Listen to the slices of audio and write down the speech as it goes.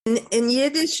In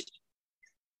Yiddish.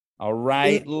 All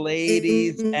right,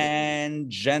 ladies and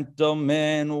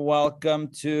gentlemen, welcome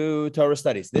to Torah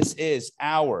Studies. This is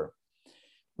our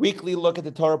weekly look at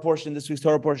the Torah portion. This week's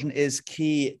Torah portion is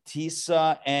Ki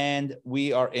Tisa, and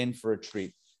we are in for a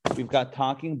treat. We've got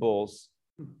talking bulls.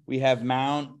 We have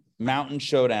mountain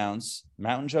showdowns,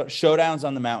 showdowns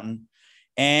on the mountain,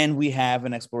 and we have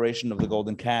an exploration of the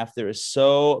golden calf. There is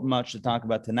so much to talk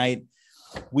about tonight.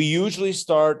 We usually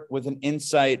start with an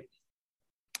insight,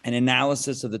 an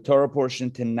analysis of the Torah portion.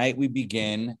 Tonight we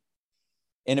begin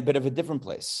in a bit of a different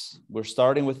place. We're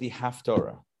starting with the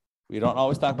Haftorah. We don't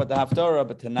always talk about the Haftorah,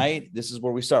 but tonight this is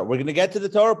where we start. We're going to get to the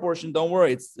Torah portion. Don't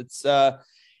worry.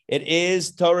 It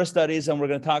is Torah studies, and we're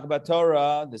going to talk about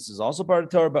Torah. This is also part of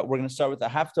Torah, but we're going to start with the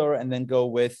Haftorah and then go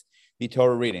with the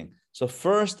Torah reading. So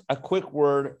first, a quick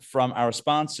word from our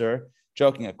sponsor,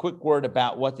 a quick word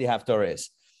about what the Haftorah is.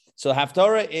 So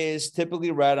Haftorah is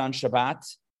typically read on Shabbat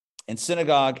in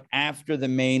synagogue after the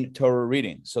main Torah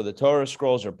reading. So the Torah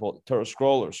scrolls are pulled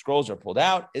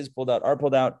out, are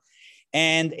pulled out,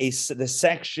 and the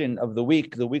section of the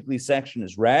week, the weekly section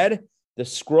is read. The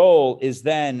scroll is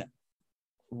then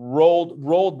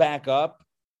rolled back up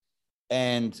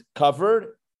and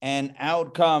covered, and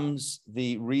out comes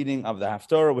the reading of the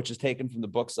Haftorah, which is taken from the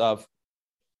books of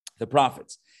the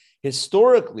prophets.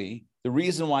 Historically, the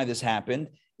reason why this happened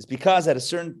is because at a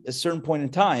certain point in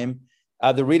time,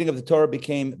 the reading of the Torah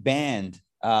became banned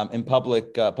in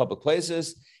public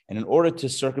places. And in order to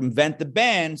circumvent the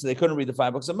ban, so they couldn't read the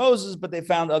 5 books of Moses, but they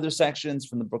found other sections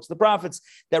from the books of the prophets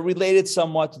that related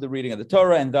somewhat to the reading of the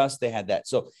Torah, and thus they had that.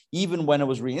 So even when it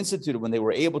was reinstituted, when they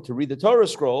were able to read the Torah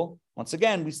scroll, once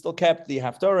again, we still kept the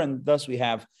Haftorah, and thus we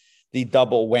have the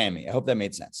double whammy. I hope that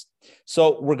made sense.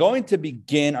 So we're going to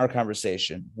begin our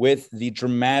conversation with the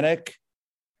dramatic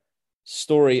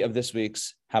story of this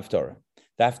week's Haftorah.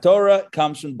 The Haftorah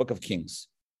comes from the Book of Kings.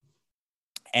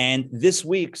 And this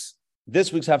week's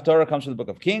Haftorah comes from the Book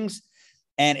of Kings,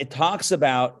 and it talks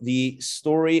about the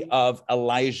story of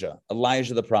Elijah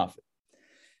the prophet.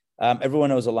 Everyone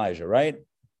knows Elijah, right?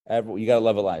 You got to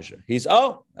love Elijah. He's,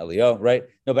 Elio, right?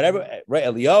 No, but right,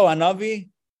 Elio, Hanavi?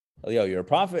 Elio, you're a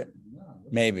prophet?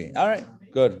 Maybe. All right,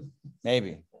 good.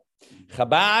 Maybe.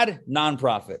 Chabad,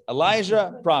 non-prophet.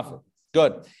 Elijah, prophet.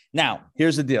 Good. Now,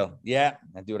 here's the deal. Yeah,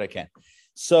 I do what I can.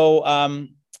 So,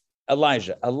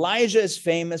 Elijah is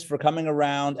famous for coming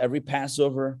around every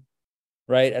Passover,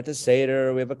 right? At the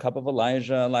Seder, we have a cup of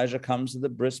Elijah. Elijah comes to the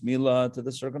bris milah, to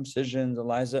the circumcisions.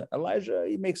 Elijah,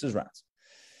 he makes his rounds.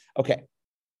 Okay.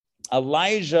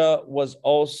 Elijah was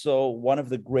also one of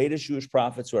the greatest Jewish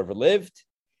prophets who ever lived,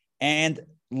 and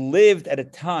lived at a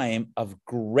time of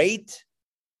great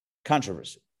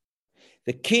controversy.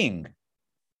 The king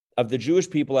of the Jewish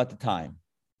people at the time,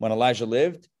 when Elijah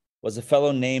lived, was a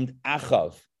fellow named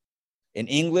Achav. In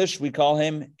English, we call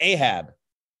him Ahab.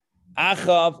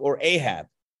 Achav or Ahab.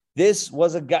 This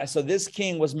was a guy. So this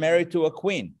king was married to a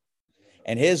queen,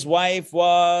 and his wife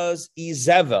was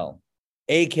Izebel,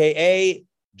 aka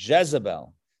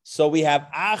Jezebel. So we have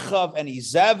Achav and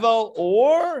Izebel,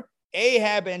 or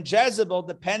Ahab and Jezebel,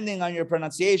 depending on your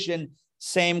pronunciation.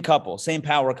 Same couple, same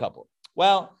power couple.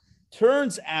 Well,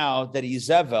 turns out that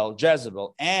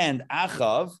Jezebel, and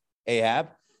Achav, Ahab,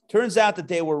 turns out that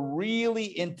they were really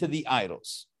into the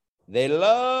idols. They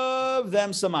love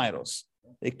them some idols.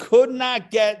 They could not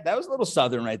get, that was a little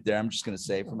southern right there, I'm just going to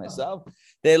say for myself.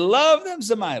 They love them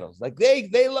some idols. Like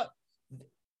they love,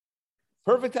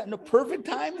 perfect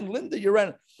time, and Linda, you're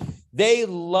right. They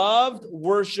loved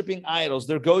worshiping idols.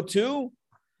 Their go-to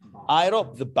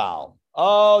idol, the Baal.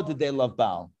 Oh, did they love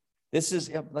Baal? This is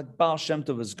like Baal Shem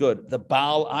Tov is good. The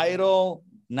Baal idol,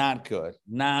 not good.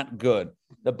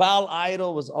 The Baal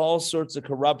idol was all sorts of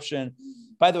corruption.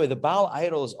 By the way, the Baal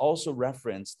idol is also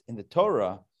referenced in the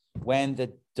Torah when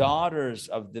the daughters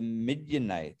of the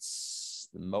Midianites,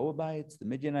 the Moabites, the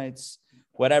Midianites,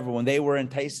 whatever, when they were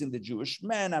enticing the Jewish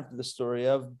men after the story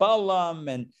of Balaam,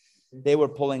 and they were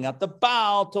pulling out the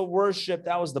Baal to worship.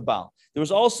 That was the Baal. There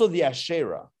was also the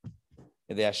Asherah.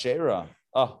 The Asherah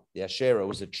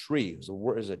was a tree. It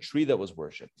was a tree that was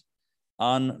worshipped.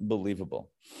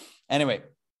 Unbelievable. Anyway,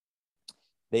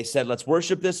 they said, let's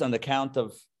worship this on the count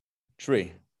of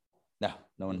tree. No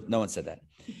one said that.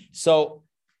 So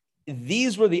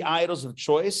these were the idols of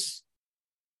choice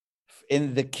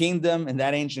in the kingdom, in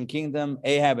that ancient kingdom.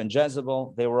 Ahab and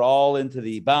Jezebel, they were all into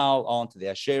the Baal, all into the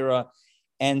Asherah.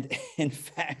 And in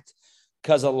fact,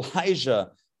 because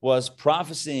Elijah was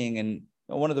prophesying, and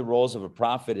one of the roles of a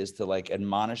prophet is to like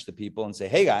admonish the people and say,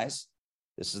 hey guys,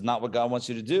 this is not what God wants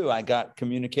you to do. I got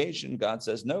communication. God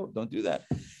says, no, don't do that.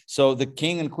 So the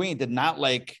king and queen did not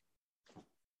like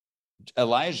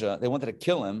Elijah, they wanted to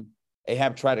kill him.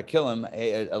 Ahab tried to kill him.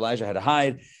 Elijah had to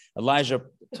hide. Elijah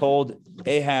told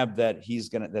Ahab that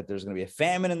there's gonna be a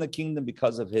famine in the kingdom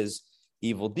because of his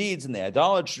evil deeds and the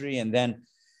idolatry. And then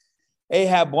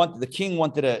the king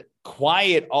wanted to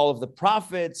quiet all of the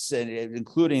prophets,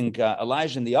 including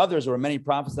Elijah and the others. There were many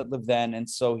prophets that lived then, and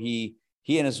so he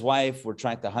and his wife were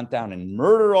trying to hunt down and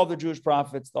murder all the Jewish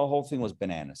prophets. The whole thing was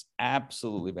bananas,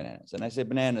 absolutely bananas. And I say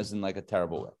bananas in like a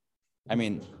terrible way. I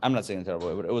mean, I'm not saying in a terrible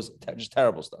way, but it was just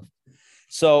terrible stuff.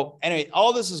 So anyway,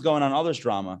 all this is going on, all this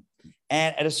drama.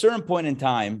 And at a certain point in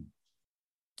time,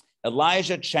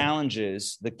 Elijah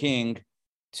challenges the king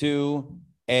to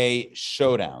a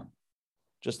showdown,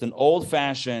 just an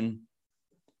old-fashioned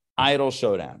idol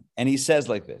showdown. And he says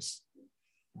like this,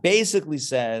 basically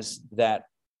says that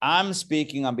I'm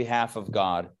speaking on behalf of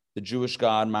God, the Jewish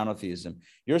God, monotheism.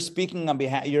 You're speaking on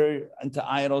behalf, you're into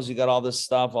idols, you got all this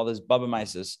stuff, all this Baba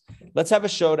Mises. Let's have a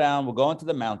showdown. We'll go into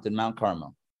the mountain, Mount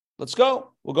Carmel. Let's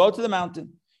go. We'll go to the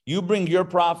mountain. You bring your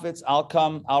prophets, I'll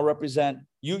come, I'll represent.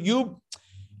 You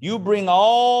bring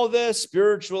all the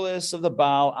spiritualists of the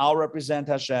Baal, I'll represent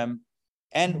Hashem,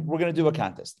 and we're going to do a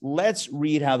contest. Let's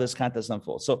read how this contest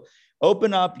unfolds. So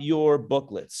open up your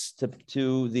booklets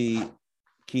to the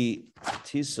Ki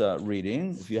Tisa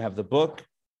reading. If you have the book,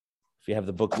 if you have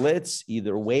the booklets,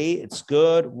 either way, it's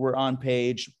good. We're on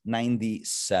page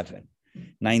 97.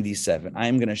 97.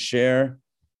 I'm going to share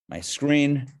my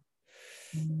screen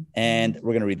and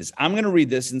we're going to read this. I'm going to read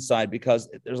this inside because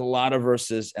there's a lot of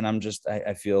verses and I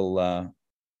feel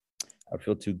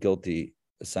too guilty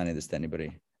assigning this to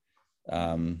anybody.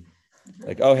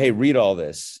 Like, oh, hey, read all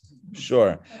this.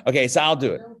 Sure. Okay. So I'll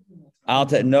do it.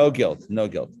 No guilt.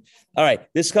 All right.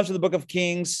 This comes from the book of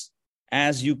Kings.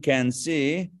 As you can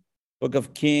see, book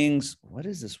of Kings. What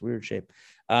is this weird shape?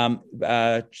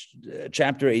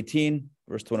 Chapter 18,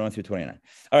 verse 21 through 29.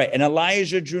 All right. And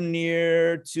Elijah drew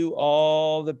near to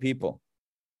all the people.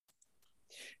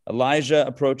 Elijah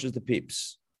approaches the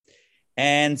peeps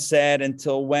and said,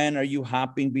 until when are you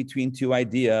hopping between two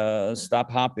ideas?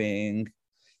 Stop hopping.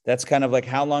 That's kind of like,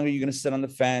 how long are you going to sit on the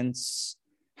fence?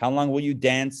 How long will you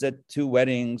dance at two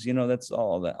weddings? That's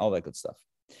all that good stuff.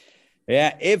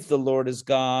 Yeah. If the Lord is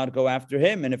God, go after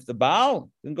him. And if the Baal,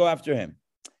 then go after him.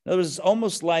 In other words, it's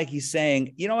almost like he's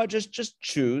saying, you know what, just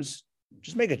choose,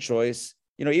 just make a choice.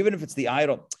 Even if it's the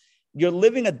idol,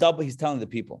 he's telling the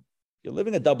people, you're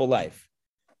living a double life.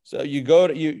 So you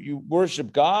you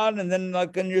worship God, and then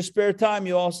like in your spare time,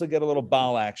 you also get a little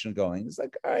Baal action going. It's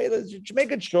like, all right, let's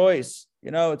make a choice.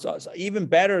 It's even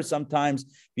better sometimes if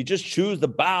you just choose the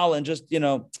Baal and just,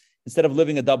 instead of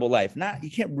living a double life. You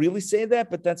can't really say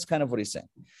that, but that's kind of what he's saying.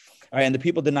 All right, and the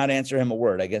people did not answer him a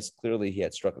word. I guess clearly he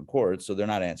had struck a chord, so they're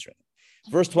not answering.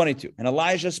 Verse 22, and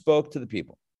Elijah spoke to the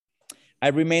people. I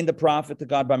remained a prophet to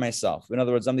God by myself. In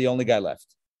other words, I'm the only guy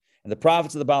left. And the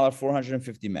prophets of the Baal are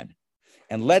 450 men.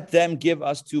 And let them give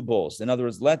us 2 bulls. In other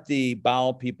words, let the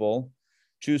Baal people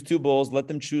choose 2 bulls. Let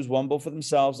them choose 1 bull for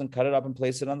themselves and cut it up and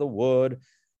place it on the wood.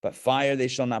 But fire they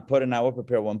shall not put, and I will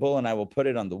prepare 1 bull, and I will put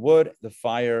it on the wood. The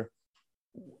fire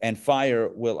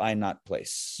will I not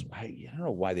place. I don't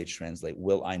know why they translate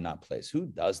will I not place. Who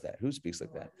does that? Who speaks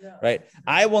like that? Yeah. Right?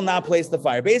 I will not place the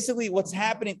fire. Basically, what's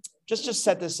happening, just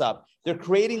set this up. They're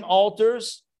creating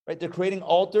altars, right? They're creating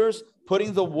altars,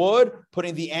 putting the wood,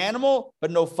 putting the animal,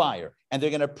 but no fire. And they're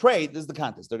going to pray. This is the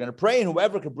contest. They're going to pray, and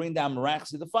whoever could bring down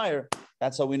miraculously the fire,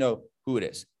 that's how we know who it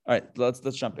is. All right, let's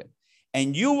jump in.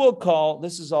 And you will call,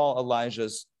 this is all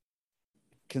Elijah's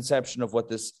conception of what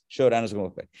this showdown is going to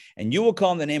look like. And you will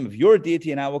call in the name of your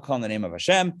deity, and I will call in the name of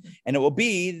Hashem, and it will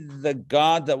be the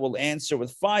God that will answer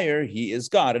with fire. He is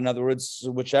God. In other words,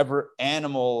 whichever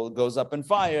animal goes up in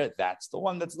fire, that's the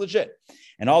one that's legit.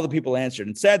 And all the people answered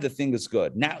and said, the thing is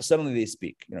good. Now suddenly they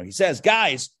speak. He says,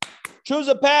 guys, choose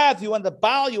a path. You want the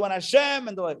Baal, you want Hashem.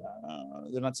 And they're like,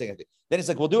 they're not saying anything. Then he's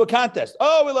like, we'll do a contest.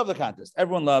 Oh, we love the contest.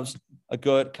 Everyone loves a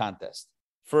good contest.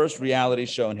 First reality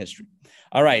show in history.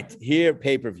 All right, here,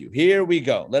 pay-per-view. Here we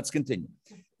go. Let's continue.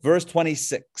 Verse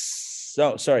 26.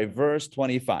 Verse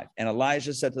 25. And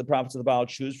Elijah said to the prophets of the Baal,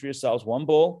 choose for yourselves 1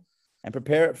 bull and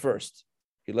prepare it first.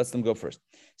 He lets them go first.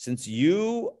 Since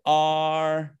you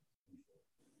are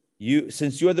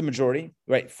the majority,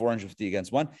 right? 450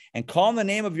 against 1, and call in the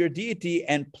name of your deity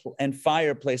and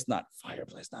fire place not. Fire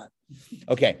place not.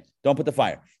 Okay, don't put the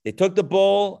fire. They took the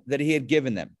bull that he gave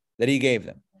them,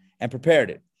 and prepared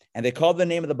it. And they called the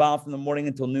name of the Baal from the morning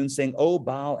until noon, saying, "Oh,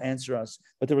 Baal, answer us."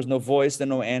 But there was no voice and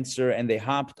no answer, and they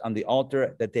hopped on the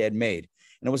altar that they had made.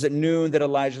 And it was at noon that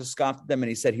Elijah scoffed at them, and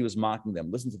he said he was mocking them.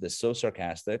 Listen to this, so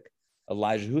sarcastic.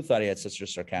 Elijah, who thought he had such a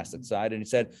sarcastic side, and he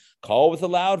said, call with a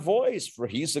loud voice, for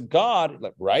he's a god.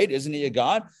 Like, right? Isn't he a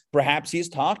god? Perhaps he's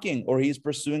talking, or he's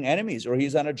pursuing enemies, or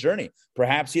he's on a journey.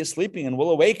 Perhaps he is sleeping and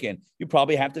will awaken. You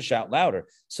probably have to shout louder.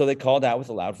 So they called out with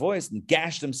a loud voice and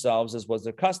gashed themselves, as was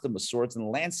their custom, with swords and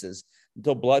lances,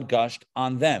 until blood gushed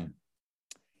on them.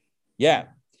 Yeah.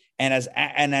 And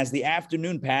as the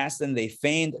afternoon passed, and they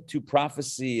feigned to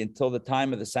prophecy until the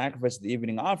time of the sacrifice of the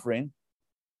evening offering.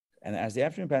 And as the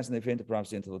afternoon passed, and they feigned to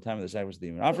prophecy until the time of the sacrifice of the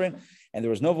evening offering, and there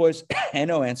was no voice and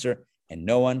no answer, and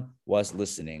no one was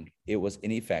listening. It was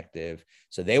ineffective.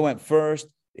 So they went first.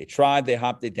 They tried, they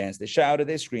hopped, they danced, they shouted,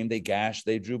 they screamed, they gashed,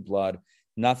 they drew blood.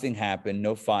 Nothing happened.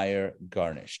 No fire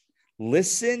garnished.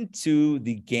 Listen to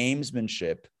the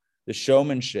gamesmanship, the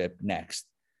showmanship next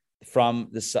from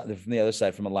the other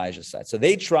side, from Elijah's side. So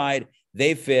they tried,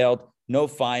 they failed. No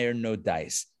fire, no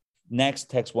dice. Next,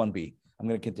 text 1b. I'm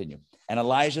going to continue. And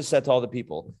Elijah said to all the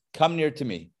people, come near to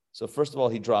me. So first of all,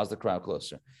 he draws the crowd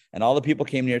closer. And all the people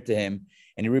came near to him,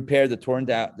 and he repaired the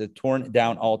torn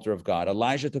down altar of God.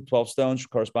 Elijah took 12 stones,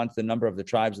 corresponding to the number of the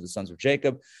tribes of the sons of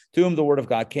Jacob, to whom the word of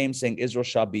God came, saying, Israel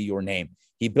shall be your name.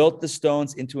 He built the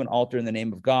stones into an altar in the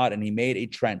name of God, and he made a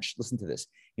trench. Listen to this.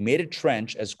 He made a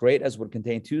trench as great as would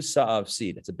contain 2 sa'ah of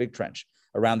seed. It's a big trench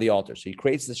around the altar. So he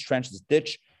creates this trench, this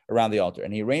ditch around the altar.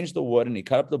 And he arranged the wood, and he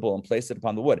cut up the bull and placed it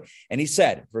upon the wood. And he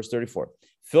said, verse 34,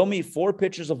 fill me 4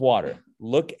 pitchers of water.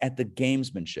 Look at the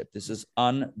gamesmanship. This is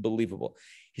unbelievable.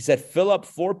 He said, fill up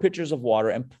 4 pitchers of water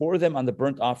and pour them on the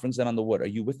burnt offerings and on the wood. Are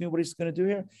you with me? What he's going to do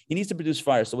here? He needs to produce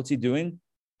fire. So what's he doing?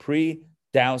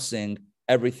 Pre-dousing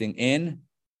everything in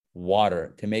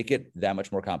water to make it that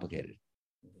much more complicated.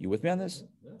 You with me on this?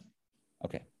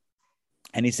 Okay.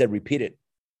 And he said, repeat it.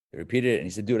 They repeated it. And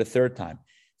he said, do it a 3rd time.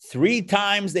 3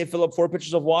 times they fill up 4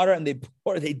 pitchers of water, and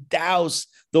they douse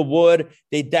the wood.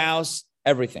 They douse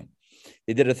everything.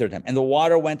 They did it a 3rd time. And the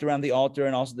water went around the altar,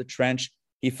 and also the trench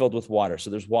he filled with water.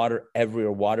 So there's water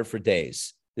everywhere, water for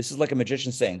days. This is like a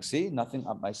magician saying, see, nothing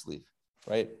up my sleeve,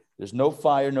 right? There's no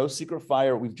fire, no secret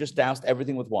fire. We've just doused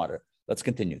everything with water. Let's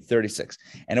continue. 36.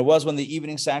 And it was when the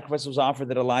evening sacrifice was offered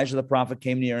that Elijah the prophet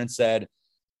came near and said,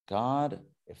 God,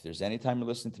 if there's any time you're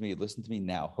listening to me, listen to me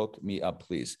now. Hook me up,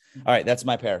 please. All right, that's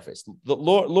my paraphrase. The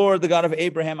Lord, the God of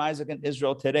Abraham, Isaac, and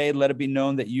Israel, today let it be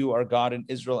known that you are God in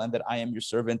Israel and that I am your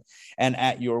servant. And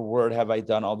at your word have I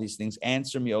done all these things.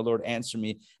 Answer me, O Lord, answer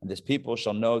me. And this people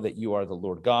shall know that you are the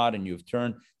Lord God, and you have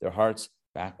turned their hearts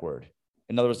backward.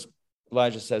 In other words,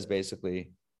 Elijah says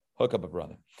basically, hook up a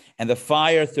brother. And the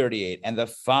fire, 38, and the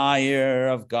fire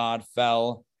of God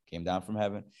came down from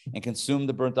heaven and consumed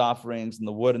the burnt offerings and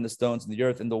the wood and the stones and the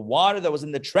earth, and the water that was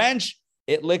in the trench,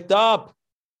 it licked up.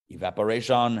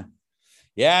 Evaporation.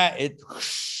 Yeah,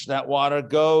 that water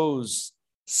goes,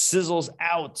 sizzles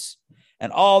out.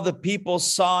 And all the people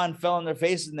saw and fell on their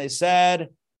faces, and they said,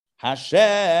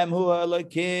 Hashem hu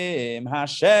Elokim,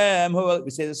 Hashem hu.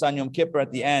 We say this on Yom Kippur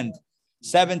at the end.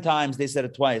 7 times, they said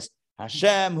it twice.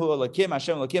 Hashem hu Elokim,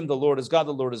 Hashem Elokim, the Lord is God,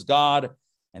 the Lord is God.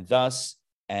 And thus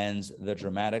ends the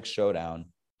dramatic showdown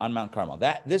on Mount Carmel.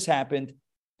 This happened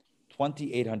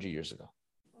 2,800 years ago.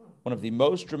 One of the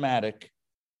most dramatic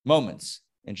moments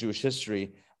in Jewish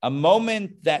history, a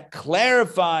moment that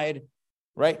clarified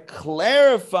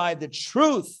the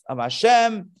truth of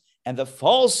Hashem and the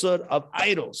falsehood of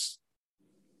idols.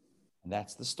 And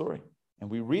that's the story. And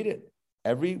we read it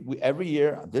every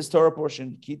year. This Torah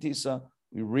portion, Ki Tisa,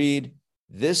 we read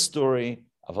this story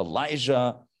of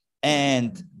Elijah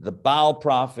and the Baal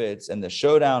prophets and the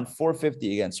showdown,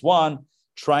 450 against 1,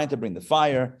 trying to bring the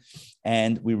fire.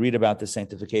 And we read about the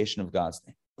sanctification of God's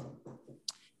name.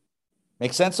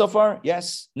 Make sense so far?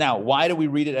 Yes. Now, why do we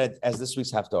read it as this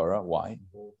week's Haftarah? Why?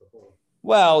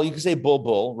 Well, you can say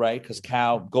bull, right? Because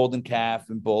cow, golden calf,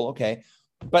 and bull. Okay.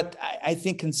 But I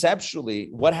think conceptually,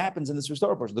 what happens in this week's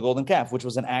Torah portion? The golden calf, which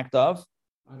was an act of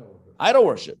idol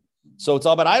worship. So it's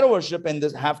all about idol worship, and the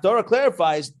Haftarah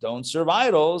clarifies, don't serve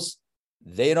idols,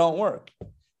 they don't work.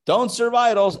 Don't serve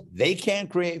idols, they can't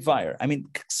create fire. I mean,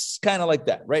 it's kind of like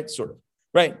that, right? Sort of,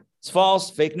 right? It's false,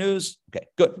 fake news. Okay,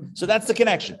 good. So that's the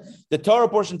connection. The Torah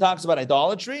portion talks about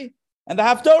idolatry, and the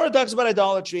Haftarah talks about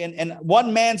idolatry and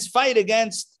one man's fight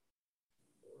against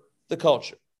the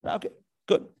culture. Okay,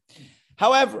 good.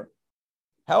 However,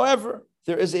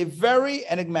 there is a very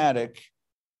enigmatic,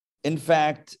 in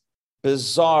fact,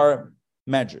 bizarre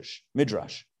midrash.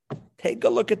 Take a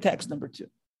look at text number 2.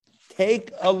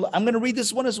 I'm going to read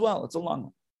this one as well. It's a long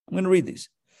one. I'm going to read these.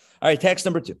 All right, text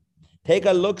number 2. Take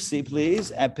a look-see,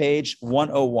 please, at page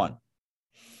 101.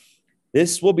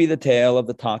 This will be the tale of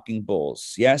the talking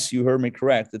bulls. Yes, you heard me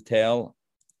correct. The tale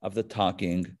of the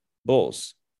talking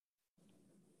bulls.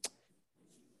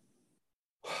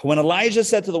 When Elijah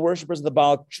said to the worshipers of the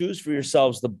Baal, choose for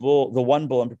yourselves the one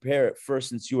bull, and prepare it first,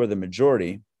 since you are the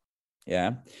majority.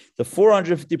 Yeah. The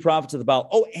 450 prophets of the Baal.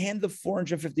 Oh, and the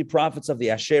 450 prophets of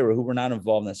the Asherah, who were not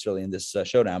involved necessarily in this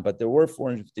showdown, but there were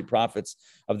 450 prophets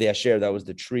of the Asherah. That was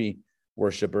the tree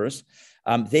worshipers.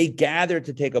 They gathered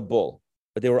to take a bull,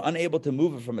 but they were unable to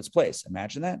move it from its place.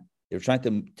 Imagine that. They were trying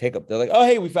to take up. They're like, oh,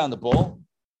 hey, we found the bull.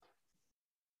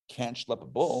 Can't schlep a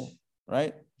bull,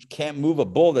 right? You can't move a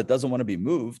bull that doesn't want to be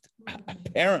moved,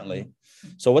 apparently.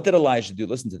 So what did Elijah do?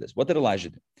 Listen to this. What did Elijah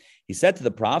do? He said to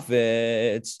the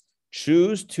prophets,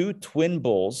 choose 2 twin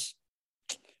bulls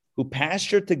who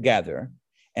pasture together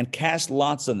and cast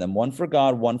lots on them, one for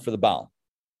God, one for the Baal.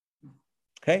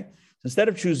 Okay? So instead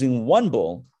of choosing one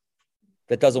bull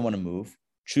that doesn't want to move,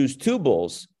 choose 2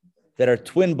 bulls that are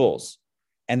twin bulls,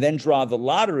 and then draw the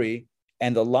lottery.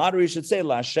 And the lottery should say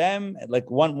Lashem, like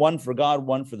one for God,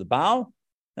 one for the Baal.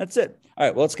 That's it. All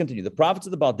right, well, let's continue. The prophets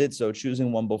of the Baal did so,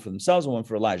 choosing one bull for themselves and one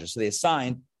for Elijah. So they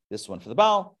assigned this one for the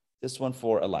Baal, this one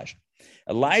for Elijah.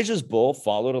 Elijah's bull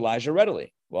followed Elijah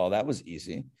readily. Well, that was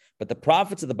easy. But the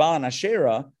prophets of the Baal and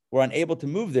Asherah were unable to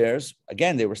move theirs.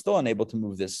 Again, they were still unable to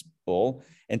move this bull.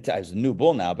 It was a new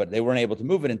bull now, but they weren't able to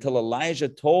move it until Elijah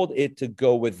told it to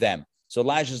go with them. So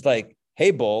Elijah's like,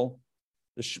 hey, bull,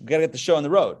 we got to get the show on the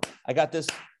road. I got this.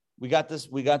 We got this.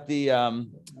 We got the,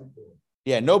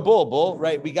 no bull,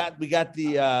 right? We got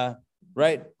the,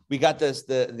 right? We got this,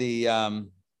 the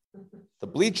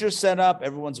bleachers set up.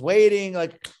 Everyone's waiting.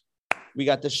 Like, we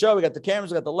got the show. We got the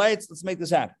cameras. We got the lights. Let's make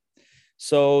this happen.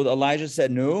 So Elijah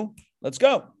said, no, let's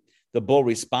go. The bull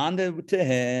responded to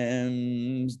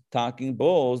him, talking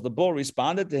bulls. The bull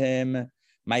responded to him,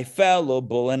 my fellow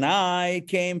bull and I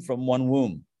came from one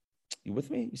womb. You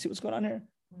with me? You see what's going on here?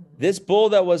 This bull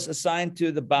that was assigned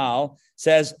to the Baal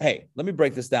says, hey, let me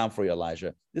break this down for you,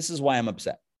 Elijah. This is why I'm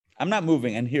upset. I'm not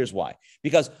moving, and here's why.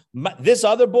 Because this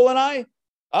other bull and I,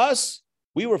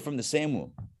 we were from the same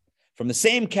womb, from the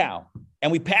same cow,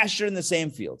 and we pastured in the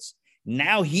same fields.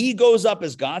 Now he goes up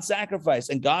as God's sacrifice,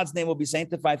 and God's name will be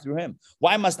sanctified through him.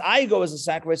 Why must I go as a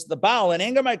sacrifice to the Baal and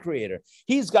anger my creator?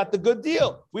 He's got the good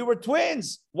deal. We were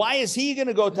twins. Why is he going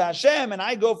to go to Hashem and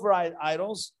I go for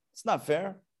idols? It's not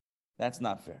fair. That's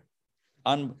not fair.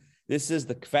 This is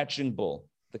the kvetching bull,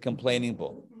 the complaining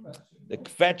bull, the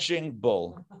kvetching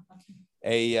bull,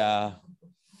 a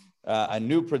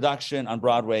new production on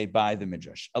Broadway by the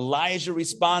Midrash. Elijah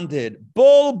responded,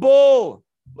 bull.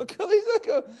 Look,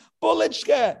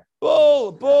 bullitchke,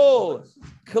 bull,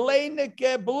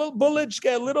 kleinike,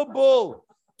 bullitchke, little bull.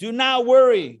 Do not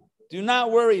worry.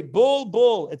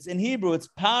 Bull. It's in Hebrew. It's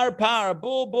power,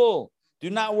 bull. Do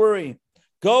not worry.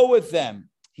 Go with them.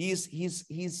 He's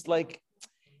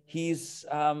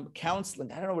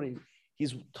counseling. I don't know what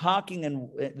he's talking and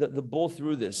the bull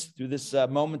through this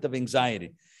moment of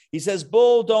anxiety. He says,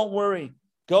 bull, don't worry.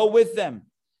 Go with them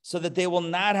so that they will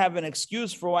not have an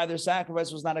excuse for why their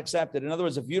sacrifice was not accepted. In other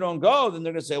words, if you don't go, then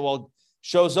they're going to say, well,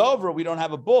 show's over. We don't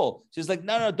have a bull. She's like,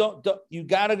 no, don't. You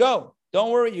got to go. Don't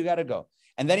worry. You got to go.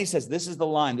 And then he says, this is the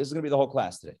line. This is going to be the whole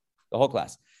class today. The whole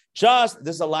class. This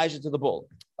is Elijah to the bull.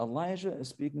 Elijah is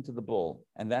speaking to the bull,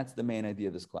 and that's the main idea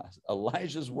of this class.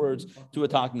 Elijah's words to a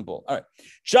talking bull. All right.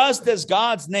 Just as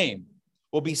God's name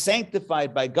will be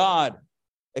sanctified by God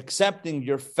accepting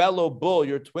your fellow bull,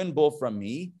 your twin bull from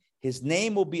me, his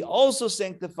name will be also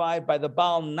sanctified by the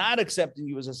Baal not accepting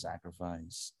you as a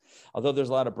sacrifice. Although there's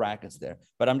a lot of brackets there,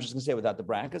 but I'm just going to say without the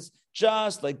brackets,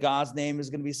 just like God's name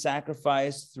is going to be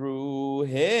sacrificed through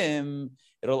him,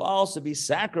 it'll also be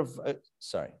sacrifice.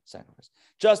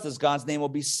 Just as God's name will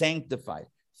be sanctified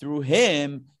through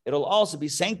him, it'll also be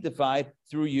sanctified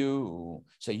through you.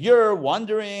 So you're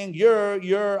wondering,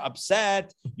 you're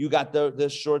upset. You got the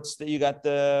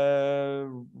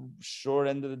short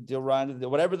end of the deal,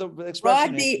 whatever the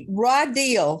expression is. Raw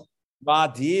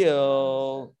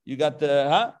deal. You got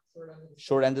the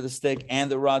short end of the stick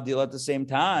and the raw deal at the same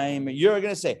time. You're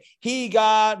going to say, he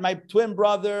got my twin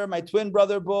brother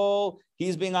bull.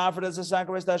 He's being offered as a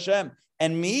sacrifice to Hashem.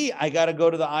 And me, I got to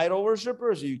go to the idol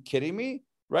worshipers. Are you kidding me?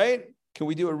 Right? Can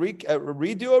we do a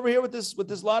redo over here with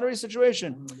this lottery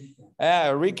situation?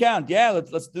 A recount. Yeah,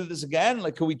 let's do this again.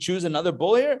 Like, can we choose another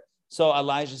bull here? So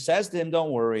Elijah says to him,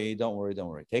 don't worry.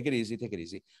 Take it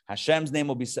easy. Hashem's name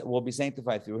will be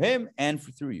sanctified through him and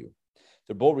through you.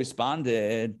 The bull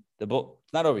responded,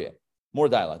 it's not over yet. More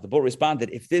dialogue. The bull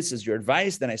responded, if this is your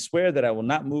advice, then I swear that I will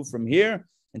not move from here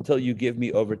until you give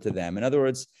me over to them. In other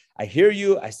words, I hear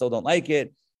you. I still don't like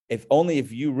it. If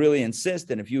you really insist,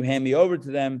 and if you hand me over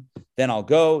to them, then I'll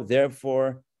go.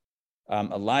 Thereupon, I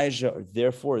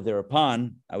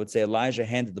would say Elijah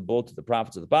handed the bull to the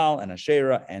prophets of the Baal and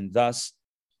Asherah, and thus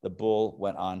the bull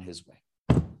went on his way.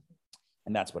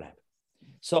 And that's what happened.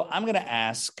 So I'm going to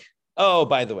ask, oh,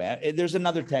 by the way, there's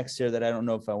another text here that I don't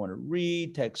know if I want to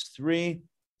read. Text 3,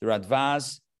 the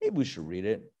Radvaz. Maybe we should read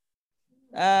it.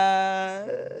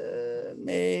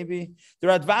 Maybe. The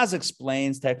Radvaz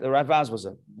explains, the Radvaz was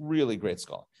a really great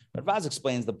scholar. Radvaz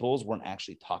explains the bulls weren't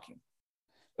actually talking,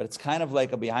 but it's kind of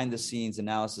like a behind the scenes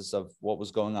analysis of what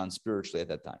was going on spiritually at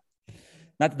that time.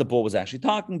 Not that the bull was actually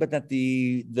talking, but that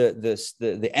the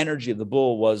energy of the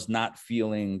bull was not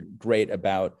feeling great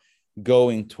about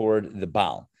going toward the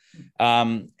Baal.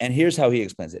 And here's how he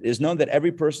explains it. It is known that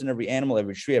every person, every animal,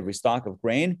 every tree, every stalk of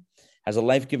grain has a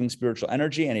life-giving spiritual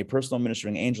energy and a personal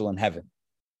ministering angel in heaven.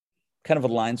 Kind of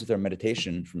aligns with our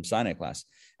meditation from Sinai class.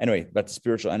 Anyway, about the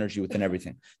spiritual energy within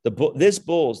everything. This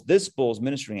bull's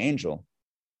ministering angel,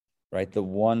 right, the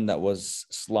one that was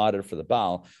slaughtered for the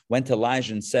Baal, went to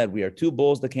Elijah and said, we are two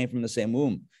bulls that came from the same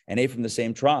womb and ate from the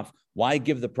same trough. Why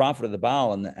give the prophet of the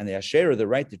Baal and the Asherah the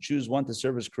right to choose one to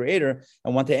serve as creator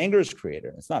and one to anger his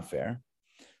creator? It's not fair.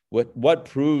 What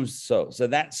proves so? So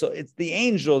it's the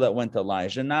angel that went to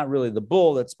Elijah, not really the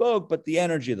bull that spoke, but the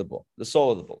energy of the bull, the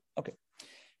soul of the bull. Okay,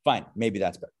 fine. Maybe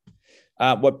that's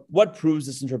better. What proves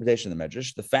this interpretation of the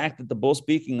Medrash? The fact that the bull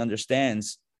speaking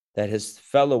understands that his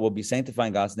fellow will be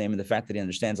sanctifying God's name, and the fact that he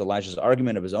understands Elijah's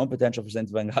argument of his own potential for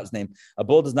sanctifying God's name. A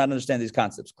bull does not understand these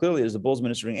concepts. Clearly, it is the bull's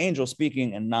ministering angel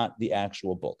speaking and not the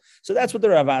actual bull. So that's what the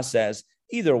Ravah says.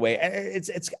 Either way,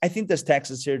 I think this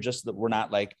text is here just that we're not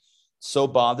like so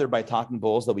bothered by talking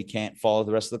bulls that we can't follow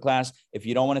the rest of the class. If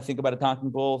you don't want to think about a talking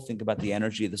bull, think about the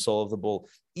energy, the soul of the bull.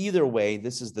 Either way,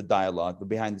 this is the dialogue, the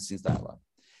behind-the-scenes dialogue.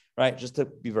 Right? Just to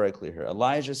be very clear here.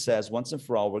 Elijah says, once and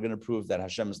for all, we're going to prove that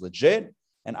Hashem is legit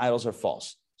and idols are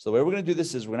false. So the way we're going to do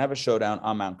this is we're going to have a showdown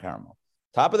on Mount Carmel.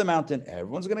 Top of the mountain,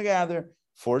 everyone's going to gather,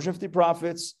 450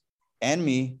 prophets and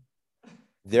me.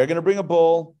 They're going to bring a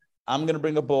bull. I'm going to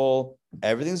bring a bull.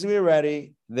 Everything's going to be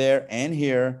ready there and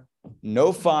here.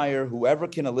 No fire. Whoever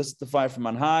can elicit the fire from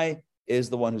on high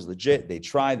is the one who's legit. They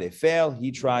try, they fail.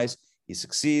 He tries, he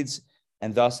succeeds.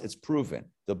 And thus it's proven.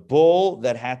 The bull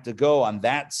that had to go on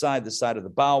that side, the side of the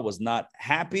Baal, was not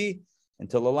happy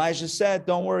until Elijah said,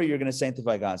 don't worry, you're going to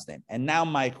sanctify God's name. And now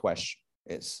my question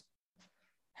is,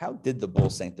 how did the bull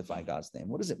sanctify God's name?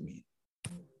 What does it mean?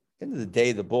 At the end of the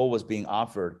day, the bull was being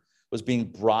offered, was being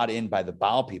brought in by the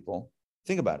Baal people.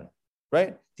 Think about it, right?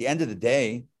 At the end of the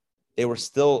day, they were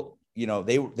still,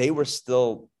 they were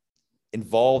still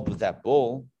involved with that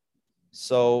bull.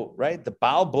 So, right, the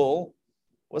Baal bull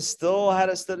was still had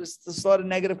a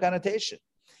negative connotation.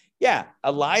 Yeah,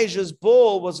 Elijah's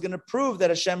bull was going to prove that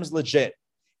Hashem is legit.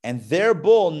 And their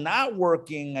bull not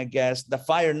working, I guess, the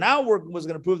fire not working was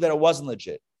going to prove that it wasn't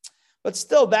legit. But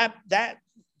still, that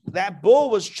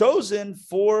bull was chosen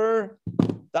for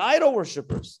the idol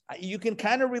worshipers. You can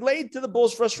kind of relate to the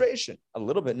bull's frustration. A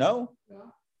little bit, no? Yeah.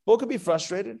 Bull could be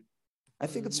frustrated. I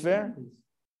think it's fair.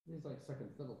 He's like second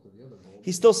fiddle to the other bull.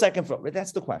 He's still second fiddle. Right?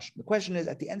 That's the question. The question is,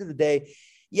 at the end of the day,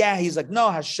 yeah, he's like,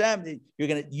 no, Hashem,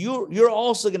 you're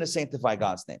also going to sanctify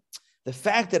God's name. The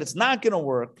fact that it's not going to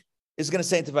work is going to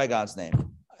sanctify God's name.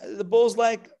 The bull's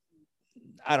like,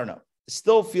 I don't know. It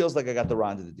still feels like I got the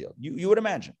raw end of the deal. You would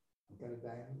imagine. I gotta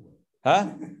die anyway. Huh?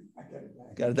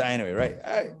 Gotta die anyway, right?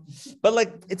 All right. But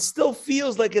like, it still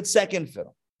feels like it's second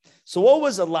fiddle. So what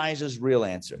was Elijah's real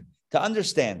answer? To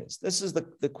understand this is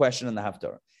the question in the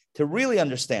Haftarah. To really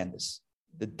understand this,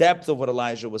 the depth of what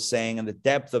Elijah was saying and the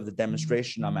depth of the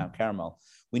demonstration on Mount Carmel,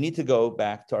 we need to go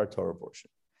back to our Torah portion,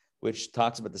 which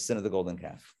talks about the sin of the golden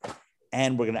calf.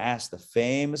 And we're going to ask the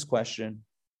famous question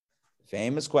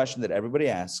that everybody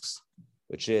asks,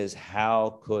 which is,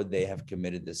 how could they have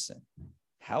committed this sin?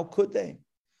 How could they?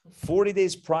 40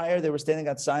 days prior, they were standing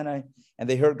at Sinai and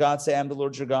they heard God say, I'm the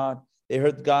Lord your God. They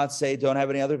heard God say, don't have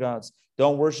any other gods.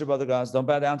 Don't worship other gods. Don't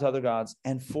bow down to other gods.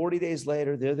 And 40 days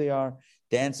later, there they are,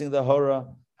 dancing the hora,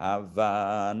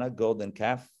 Havana, golden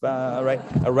calf, right?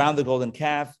 Around the golden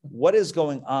calf. What is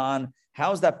going on?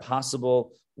 How is that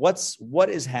possible? What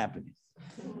is happening?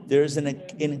 There's what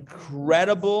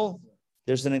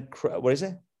is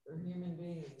it?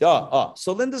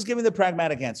 So Linda's giving the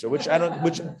pragmatic answer, which I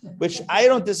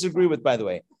don't disagree with, by the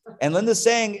way. And Linda's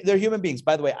saying they're human beings.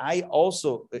 By the way, I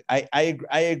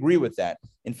agree with that.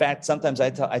 In fact, sometimes I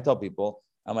tell people,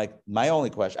 I'm like, my only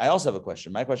question, I also have a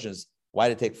question. My question is, why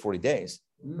did it take 40 days?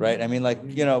 Right? I mean, like,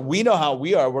 we know how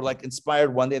we are. We're like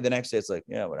inspired one day, the next day it's like,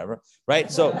 yeah, whatever.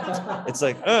 Right? So it's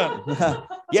like,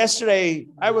 yesterday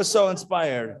I was so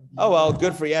inspired. Oh, well,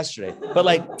 good for yesterday. But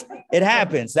like, it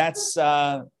happens. That's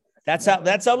how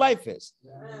life is.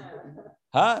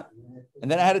 Huh? And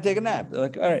then I had to take a nap. They're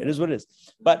like, all right, it is what it is.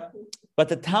 But But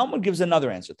the Talmud gives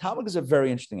another answer. Talmud gives a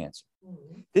very interesting answer.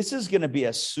 This is going to be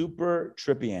a super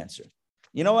trippy answer.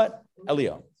 You know what,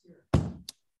 Elio?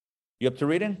 You up to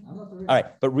reading? I'm not the reader. All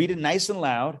right, but read it nice and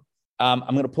loud. I'm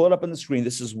going to pull it up on the screen.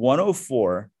 This is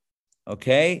 104.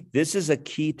 Okay, this is a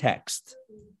key text.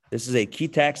 This is a key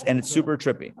text, and it's super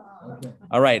trippy. Okay.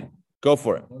 All right, go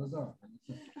for it. What is that?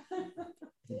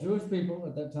 The Jewish people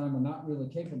at that time were not really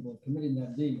capable of committing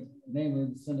that deed, namely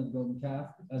the sin of the golden calf.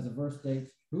 As the verse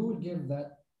states, who would give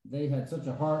that they had such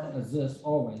a heart as this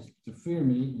always to fear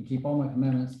me and keep all my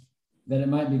commandments, that it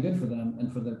might be good for them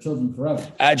and for their children forever.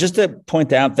 Just to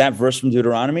point out that verse from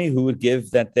Deuteronomy, who would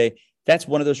give that they, that's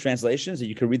one of those translations that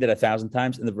you could read that 1,000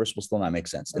 times and the verse will still not make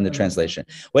sense in the translation.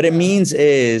 What it means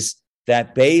is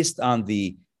that based on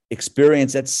the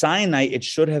experience at Sinai, it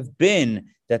should have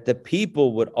been that the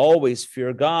people would always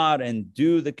fear God and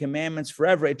do the commandments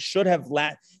forever. It should have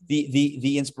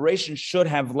the inspiration should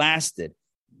have lasted.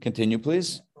 Continue,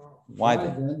 please. Why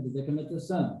then did they commit this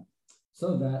sin?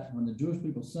 So that when the Jewish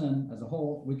people sin as a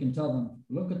whole, we can tell them,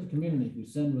 look at the community who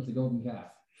sinned with the golden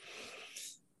calf.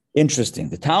 Interesting.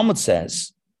 The Talmud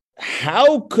says,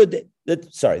 how could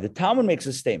the Talmud makes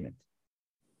a statement.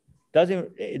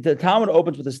 The Talmud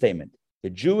opens with a statement.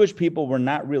 The Jewish people were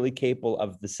not really capable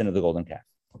of the sin of the golden calf.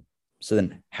 So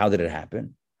then how did it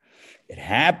happen? It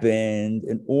happened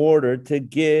in order to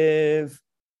give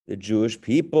the Jewish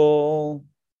people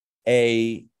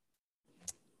a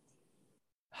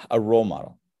role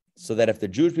model, so that if the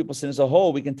Jewish people sin as a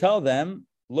whole, we can tell them,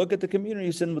 look at the community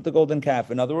who sinned with the golden calf.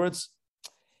 In other words,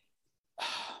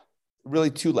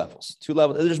 really two levels.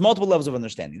 There's multiple levels of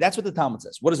understanding. That's what the Talmud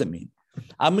says. What does it mean?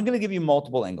 I'm going to give you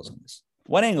multiple angles on this.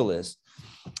 One angle is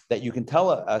that you can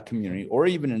tell a community or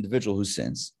even an individual who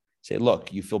sins, say,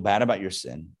 look, you feel bad about your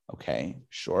sin. Okay,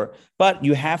 sure. But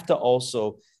you have to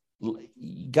also,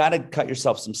 you got to cut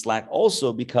yourself some slack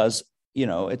also because,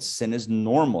 sin is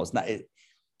normal. It's not,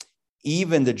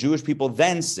 even the Jewish people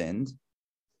then sinned,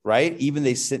 right? Even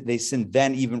they sinned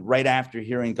then, even right after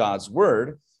hearing God's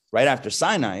word, right after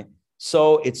Sinai.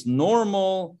 So it's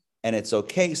normal and it's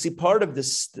okay. See, part of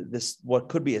this what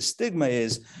could be a stigma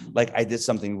is like, I did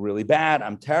something really bad.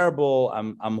 I'm terrible.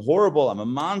 I'm horrible. I'm a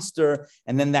monster.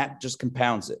 And then that just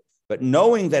compounds it. But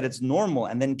knowing that it's normal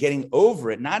and then getting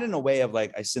over it, not in a way of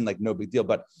like, I sinned, like no big deal,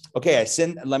 but okay, I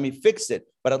sinned, let me fix it.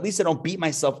 But at least I don't beat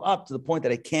myself up to the point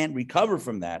that I can't recover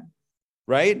from that.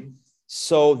 Right?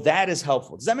 So that is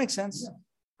helpful. Does that make sense? Yeah.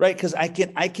 Right? Because I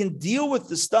can deal with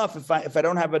the stuff if I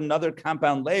don't have another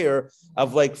compound layer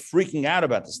of like freaking out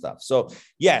about the stuff. So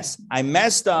yes, I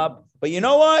messed up, but you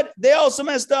know what? They also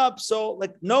messed up. So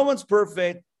like no one's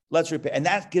perfect. Let's repair. And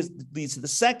that leads to the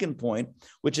second point,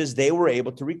 which is they were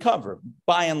able to recover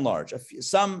by and large.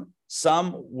 Some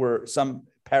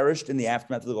perished in the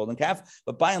aftermath of the golden calf,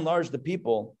 but by and large, the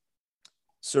people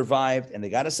survived and they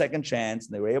got a second chance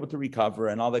and they were able to recover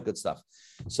and all that good stuff.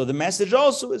 So the message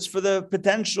also is for the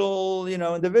potential,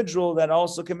 individual that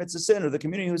also commits a sin or the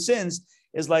community who sins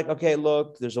is like, okay,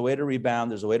 look, there's a way to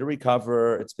rebound. There's a way to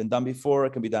recover. It's been done before.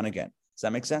 It can be done again. Does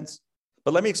that make sense?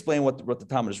 But let me explain what the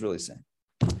Talmud is really saying.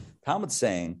 Talmud's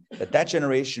saying that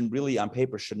generation really on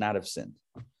paper should not have sinned.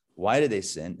 Why did they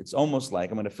sin? It's almost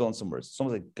like, I'm going to fill in some words. It's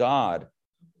almost like God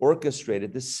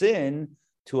orchestrated the sin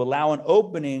to allow an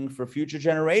opening for future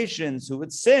generations who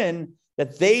would sin,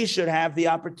 that they should have the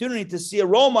opportunity to see a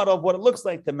role model of what it looks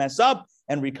like to mess up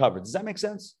and recover. Does that make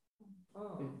sense?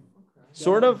 Oh, okay.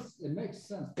 Sort of. It makes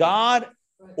sense. God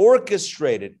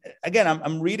orchestrated. Again,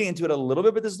 I'm reading into it a little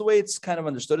bit, but this is the way it's kind of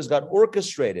understood, is God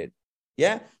orchestrated.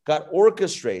 Yeah? God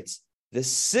orchestrates the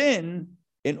sin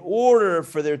in order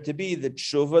for there to be the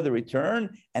tshuva, the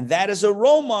return. And that is a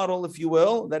role model, if you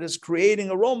will, that is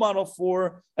creating a role model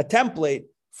for a template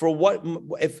for what,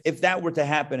 if that were to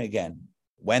happen again,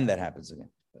 when that happens again.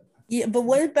 Yeah, but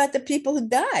what about the people who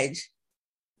died?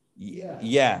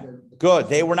 Yeah. Good.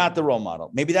 They were not the role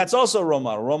model. Maybe that's also a role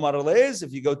model. Role model is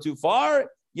if you go too far,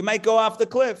 you might go off the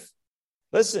cliff.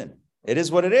 Listen, it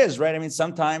is what it is, right? I mean,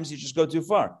 sometimes you just go too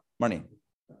far. Marnie.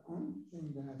 The only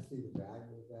thing that I see the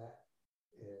value of that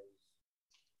is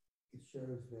it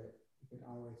shows that you can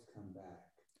always come back.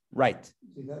 Right.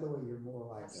 See, the other way you're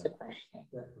more like a step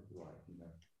of life,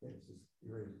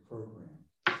 you're in a program.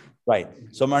 Right.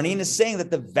 So Marnine is saying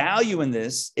that the value in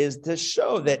this is to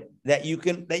show that you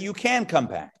can come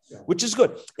back, which is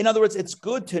good. In other words, it's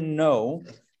good to know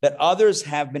that others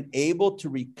have been able to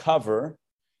recover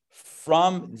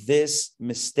from this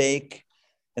mistake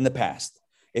in the past.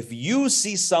 If you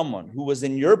see someone who was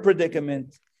in your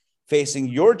predicament, facing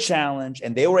your challenge,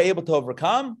 and they were able to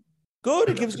overcome, good,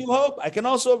 it gives you hope. I can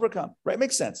also overcome, right?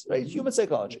 Makes sense, right? Human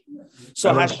psychology.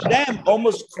 So Hashem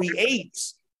almost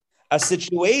creates a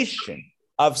situation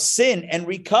of sin and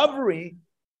recovery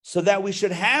so that we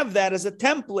should have that as a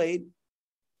template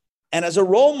and as a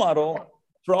role model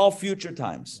for all future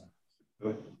times.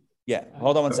 Yeah,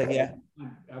 hold on one second. Yeah.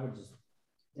 I would just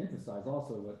emphasize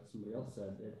also what somebody else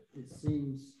said. It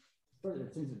seems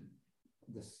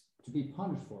this to be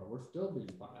punished for it. We're still being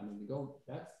punished. I mean,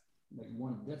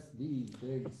 that's the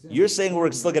big sin. You're saying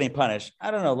we're still getting punished. I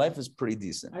don't know. Life is pretty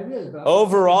decent. But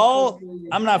overall,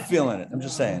 I'm not feeling it. I'm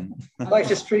just saying.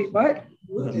 Life is pretty what?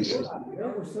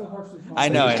 I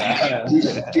know.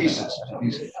 Decent.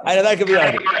 I know that could be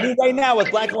right. I mean, right now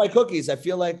with black and white cookies, I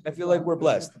feel like we're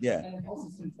blessed. Yeah. And it also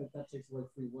seems like that takes away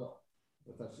free will.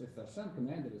 If Hashem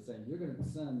commanded it, saying you're going to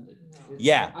descend.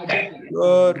 Yeah.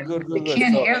 Good.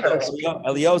 Can't hear those.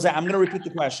 Elioza, I'm going to repeat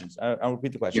the questions. I'll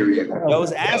repeat the question.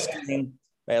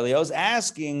 Elio's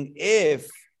asking if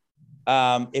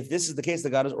this is the case that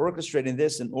God is orchestrating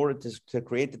this in order to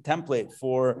create the template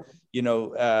for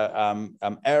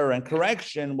error and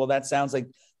correction. Well, that sounds like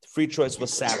free choice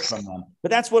was sapped from them.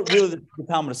 But that's what really the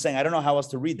Talmud is saying. I don't know how else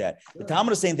to read that. The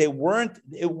Talmud is saying they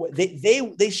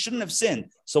shouldn't have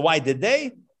sinned. So why did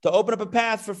they? To open up a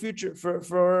path for future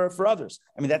for others.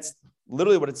 I mean, that's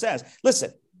literally what it says.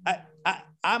 Listen, I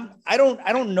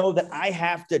don't know that I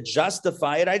have to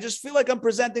justify it. I just feel like I'm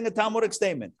presenting a Talmudic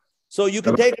statement. So you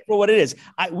can take it for what it is.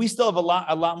 We still have a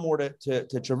lot more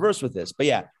to traverse with this. But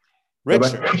yeah,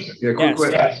 Richard. Quick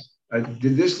question.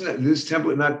 Did this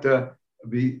template not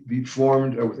be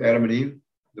formed with Adam and Eve,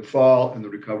 the fall and the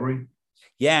recovery?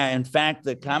 Yeah, in fact,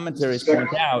 the commentaries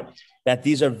point out that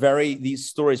these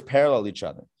stories parallel each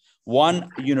other. One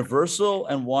universal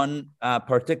and one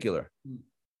particular,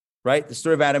 right? The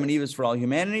story of Adam and Eve is for all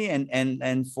humanity,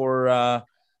 and for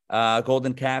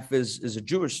Golden Calf is a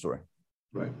Jewish story.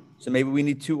 Right. So maybe we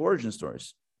need two origin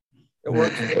stories. It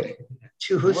works.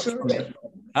 Two who stories?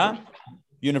 Huh?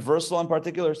 Universal and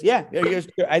particulars. Yeah.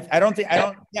 I don't.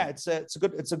 Yeah. It's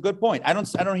a good point. I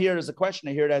don't hear it as a question.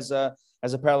 I hear it as a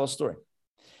parallel story.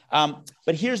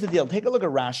 But here's the deal. Take a look at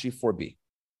Rashi 4b.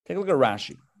 Take a look at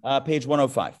Rashi, page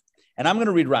 105. And I'm going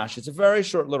to read Rashi. It's a very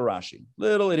short little Rashi,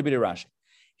 little itty bitty Rashi.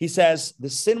 He says the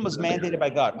sin was mandated by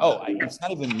God. It's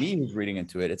not even me who's reading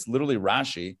into it. It's literally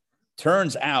Rashi.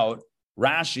 Turns out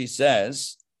Rashi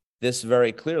says this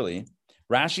very clearly.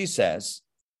 Rashi says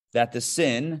that the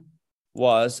sin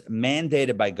was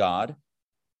mandated by God.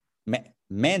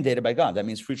 Mandated by God. That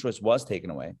means free choice was taken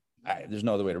away. There's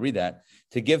no other way to read that.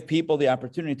 To give people the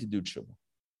opportunity to do tshuva.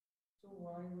 So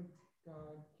why would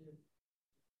God give?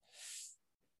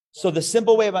 So the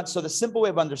simple way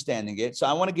of understanding it. So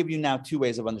I want to give you now two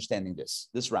ways of understanding this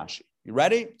Rashi. You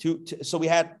ready? So we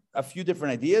had a few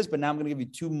different ideas, but now I'm going to give you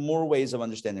two more ways of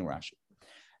understanding Rashi.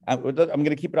 I'm going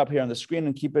to keep it up here on the screen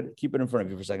and keep it in front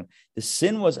of you for a second. The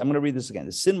sin was, I'm going to read this again.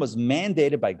 The sin was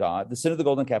mandated by God. The sin of the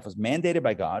golden calf was mandated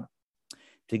by God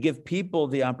to give people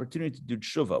the opportunity to do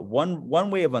tshuva. One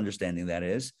way of understanding that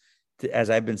is, as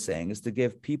I've been saying, is to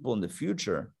give people in the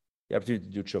future the opportunity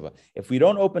to do tshuva. If we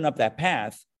don't open up that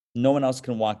path, no one else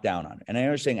can walk down on it. And I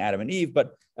understand Adam and Eve,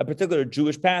 but a particular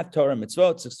Jewish path, Torah,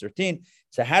 Mitzvot, 613.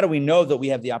 So how do we know that we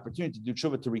have the opportunity to do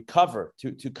tshuva, to recover,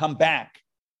 to come back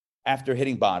after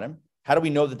hitting bottom? How do we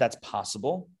know that that's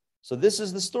possible? So this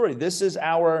is the story. This is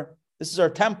our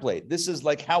template. This is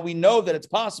like how we know that it's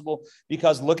possible,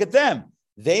 because look at them.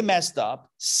 They messed up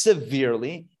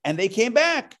severely and they came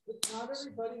back. But not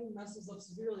everybody who messes up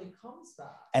severely comes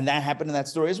back. And that happened in that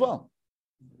story as well.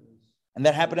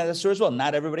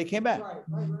 Not everybody came back.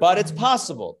 Right. But it's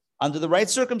possible. Under the right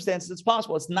circumstances, it's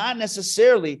possible. It's not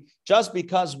necessarily just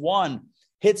because one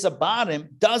hits a bottom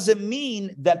doesn't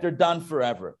mean that they're done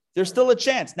forever. There's still a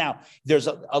chance. Now, there's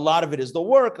a lot of it is the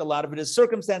work, a lot of it is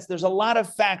circumstance. There's a lot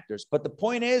of factors. But the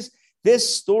point is,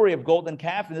 this story of golden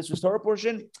calf in this Torah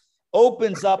portion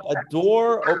opens up a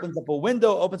door, opens up a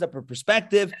window, opens up a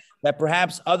perspective that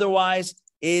perhaps otherwise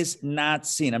is not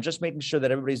seen. I'm just making sure that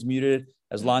everybody's muted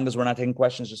as long as we're not taking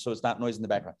questions, just so it's not noise in the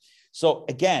background. So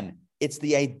again, it's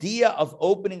the idea of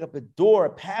opening up a door, a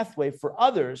pathway for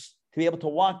others to be able to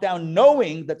walk down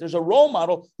knowing that there's a role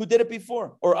model who did it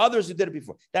before or others who did it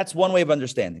before. That's one way of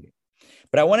understanding it.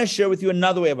 But I want to share with you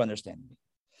another way of understanding it.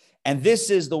 And this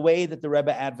is the way that the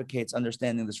Rebbe advocates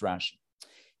understanding this Rashi.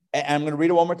 And I'm going to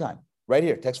read it one more time, right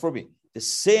here, text 4b. The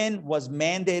sin was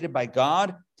mandated by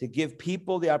God to give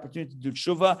people the opportunity to do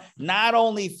tshuva, not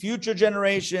only future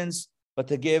generations, but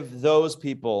to give those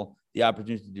people the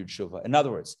opportunity to do tshuva. In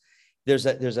other words, there's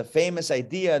a famous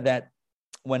idea that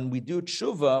when we do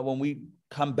tshuva, when we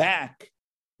come back,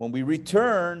 when we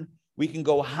return, we can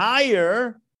go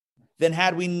higher than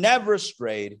had we never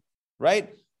strayed,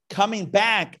 right? Coming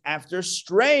back after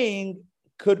straying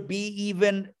could be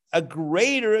even a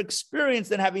greater experience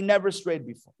than having never strayed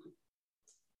before.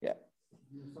 Yeah.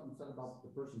 Something said about the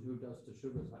person who does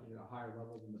teshuvah is at a higher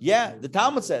level than the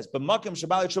Talmud says, but makim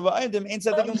shabali tshuva aydim ain't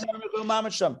tzadikim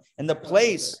mamad sham. In the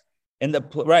place, in the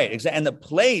right, exactly, in the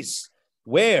place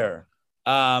where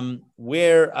what's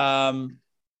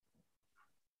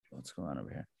going on over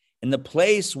here? In the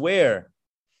place where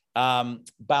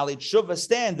Bali Tshuva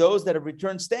stand, those that have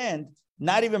returned stand,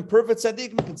 not even perfect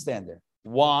tzaddikim can stand there.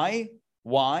 Why?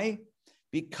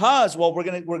 Because, well, we're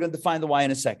gonna define the why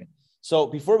in a second. So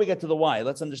before we get to the why,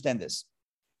 let's understand this.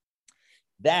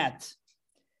 That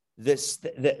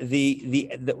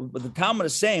the Talmud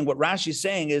is saying, what Rashi is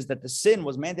saying is that the sin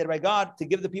was mandated by God to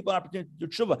give the people an opportunity to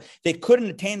do tshuva. They couldn't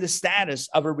attain the status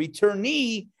of a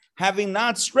returnee having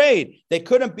not strayed. They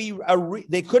couldn't be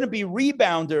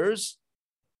rebounders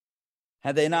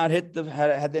had they not hit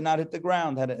the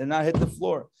ground, had they not hit the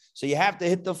floor. So you have to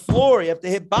hit the floor, you have to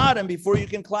hit bottom before you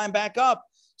can climb back up.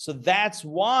 So that's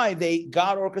why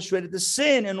God orchestrated the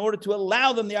sin in order to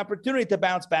allow them the opportunity to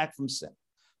bounce back from sin.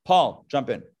 Paul,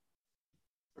 jump in.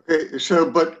 Okay,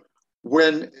 but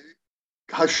when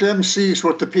Hashem sees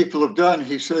what the people have done,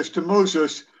 he says to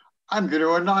Moses, I'm going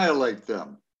to annihilate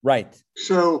them. Right.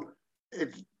 So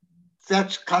if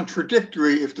that's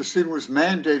contradictory, if the sin was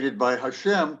mandated by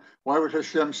Hashem, why would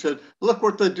Hashem say, look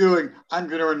what they're doing, I'm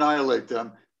going to annihilate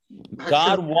them?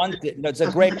 God wanted, it's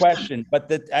a great question, but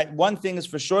one thing is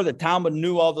for sure, the Talmud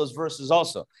knew all those verses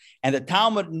also. And the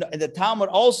Talmud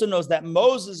also knows that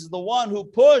Moses is the one who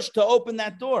pushed to open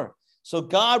that door. So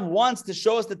God wants to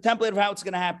show us the template of how it's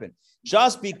going to happen.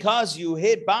 Just because you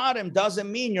hit bottom doesn't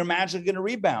mean you're magically going to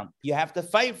rebound. You have to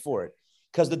fight for it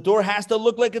because the door has to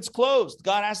look like it's closed.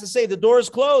 God has to say, the door is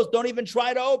closed. Don't even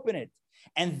try to open it.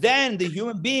 And then the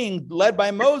human being led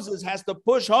by Moses has to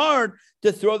push hard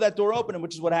to throw that door open,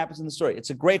 which is what happens in the story. It's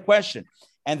a great question.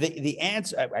 And the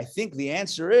answer, I think the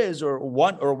answer is, or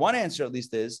one answer at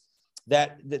least is,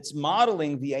 that's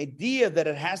modeling the idea that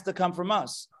it has to come from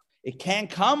us. It can't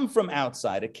come from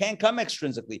outside. It can't come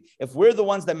extrinsically. If we're the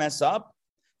ones that mess up,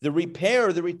 the repair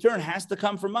or the return has to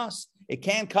come from us. It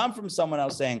can't come from someone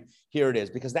else saying, here it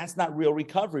is, because that's not real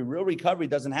recovery. Real recovery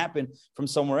doesn't happen from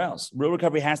somewhere else. Real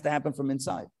recovery has to happen from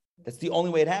inside. That's the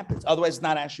only way it happens. Otherwise, it's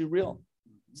not actually real.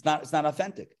 It's not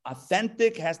authentic.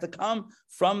 Authentic has to come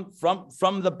from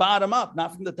the bottom up,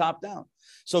 not from the top down.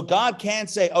 So God can't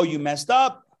say, oh, you messed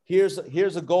up. Here's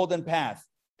a golden path.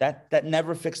 That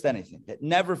never fixed anything. It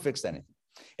never fixed anything.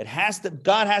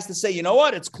 God has to say, you know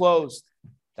what? It's closed.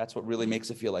 That's what really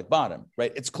makes it feel like bottom,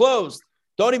 right? It's closed.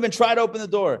 Don't even try to open the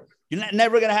door.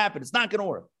 Never going to happen. It's not going to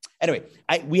work. Anyway,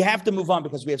 we have to move on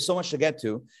because we have so much to get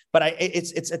to. But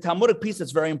it's a Talmudic piece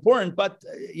that's very important. But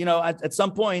at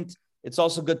some point, it's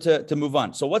also good to move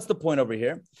on. So what's the point over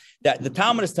here? That the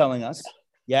Talmud is telling us,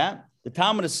 the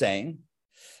Talmud is saying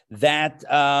that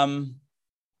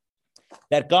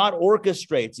that God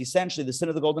orchestrates essentially the sin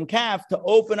of the golden calf to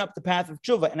open up the path of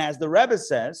tshuva. And as the Rebbe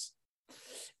says,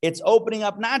 it's opening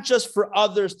up not just for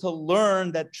others to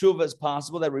learn that tshuva is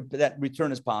possible, that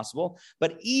return is possible,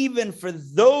 but even for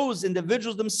those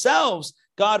individuals themselves,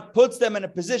 God puts them in a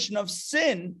position of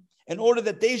sin in order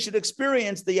that they should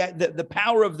experience the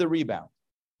power of the rebound.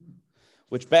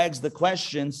 Which begs the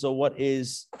question, so what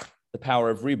is the power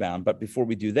of rebound? But before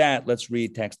we do that, let's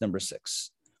read text number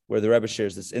 6, where the Rebbe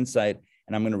shares this insight,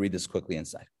 and I'm going to read this quickly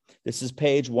inside. This is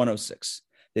page 106.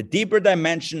 The deeper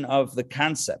dimension of the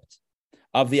concept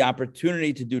of the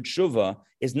opportunity to do tshuva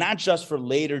is not just for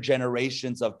later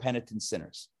generations of penitent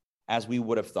sinners, as we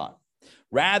would have thought.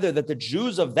 Rather, that the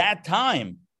Jews of that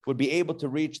time would be able to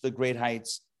reach the great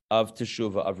heights of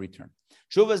teshuva, of return.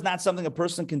 Tshuva is not something a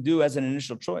person can do as an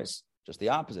initial choice. Just the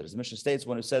opposite. As the Mishnah states,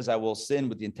 one who says, I will sin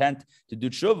with the intent to do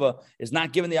tshuva is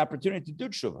not given the opportunity to do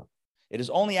tshuva. It is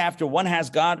only after one has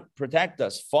God protect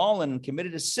us, fallen and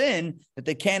committed a sin, that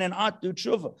they can and ought do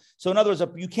tshuva. So in other words,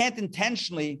 you can't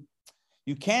intentionally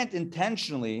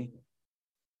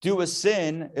do a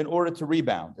sin in order to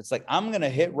rebound. It's like, I'm going to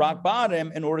hit rock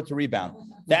bottom in order to rebound.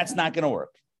 That's not going to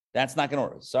work. That's not going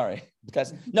to work. Sorry.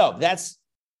 That's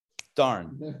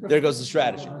darn. There goes the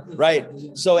strategy, right?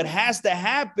 So it has to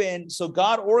happen. So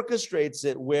God orchestrates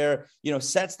it where,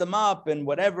 sets them up and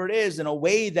whatever it is in a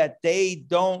way that they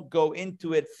don't go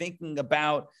into it thinking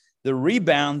about the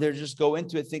rebound. They just go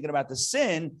into it thinking about the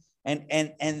sin.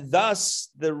 And thus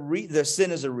the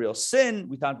sin is a real sin.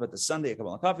 We talked about the Sunday at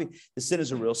Kabbalah Coffee. The sin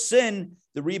is a real sin.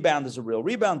 The rebound is a real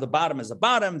rebound. The bottom is a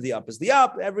bottom. The up is the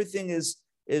up. Everything is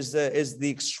the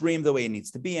extreme the way it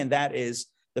needs to be. And that is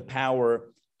the power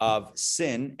of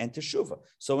sin and teshuvah.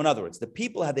 So in other words, the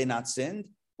people, had they not sinned,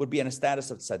 would be in a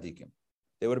status of tzaddikim.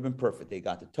 They would have been perfect. They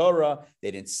got the Torah.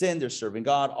 They didn't sin. They're serving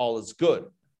God. All is good.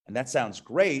 And that sounds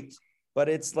great, but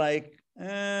it's like,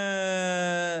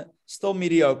 still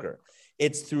mediocre.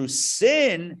 It's through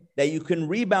sin that you can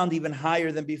rebound even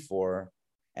higher than before.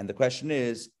 And the question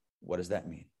is, what does that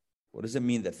mean? What does it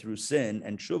mean that through sin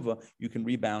and tshuva, you can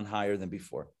rebound higher than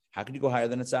before? How can you go higher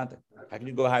than a tzaddik? How can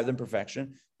you go higher than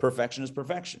perfection? Perfection is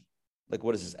perfection. Like,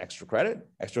 what is this? Extra credit?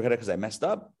 Extra credit because I messed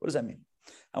up? What does that mean?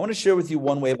 I want to share with you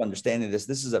one way of understanding this.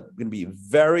 This is going to be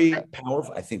very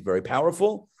powerful, I think very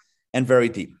powerful and very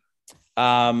deep.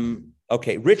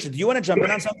 Okay, Richard, do you want to jump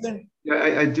in on something?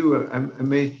 Yeah, I do.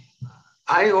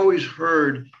 I always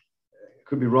heard,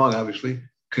 could be wrong, obviously,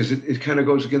 because it kind of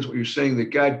goes against what you're saying,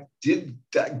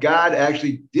 that God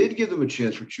actually did give them a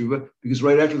chance for tshuva, because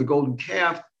right after the golden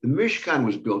calf, the Mishkan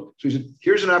was built. So he said,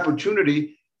 here's an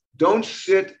opportunity. Don't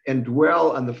sit and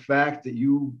dwell on the fact that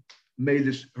you made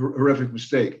this horrific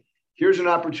mistake. Here's an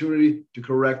opportunity to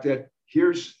correct it.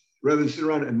 Rather than sit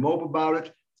around and mope about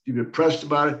it, be depressed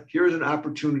about it, here's an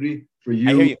opportunity for you.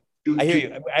 I hear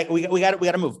you. We got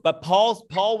to move. But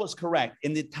Paul was correct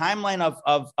in the timeline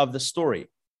of the story.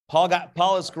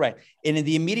 Paul is correct. And in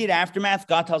the immediate aftermath,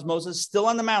 God tells Moses, still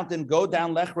on the mountain, go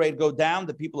down, Lech Raid, go down.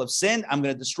 The people have sinned. I'm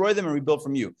going to destroy them and rebuild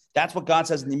from you. That's what God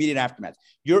says in the immediate aftermath.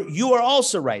 You are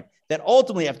also right that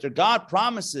ultimately, after God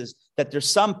promises that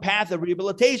there's some path of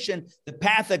rehabilitation, the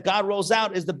path that God rolls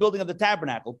out is the building of the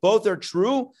tabernacle. Both are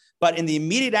true, but in the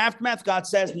immediate aftermath, God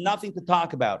says nothing to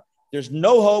talk about. There's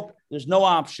no hope. There's no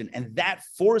option. And that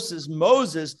forces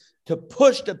Moses to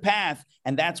push the path.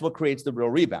 And that's what creates the real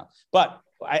rebound. But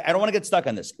I don't want to get stuck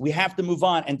on this. We have to move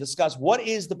on and discuss what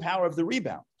is the power of the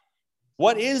rebound.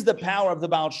 What is the power of the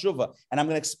Baal Shuvah? And I'm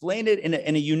going to explain it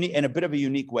in a bit of a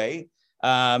unique way.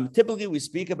 Typically, we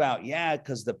speak about,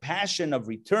 because the passion of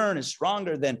return is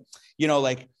stronger than,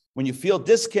 like when you feel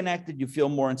disconnected, you feel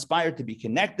more inspired to be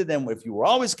connected than if you were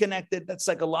always connected. That's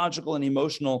psychological and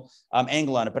emotional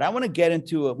angle on it. But I want to get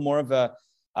into more of a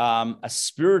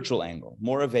spiritual angle,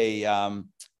 more of a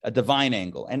divine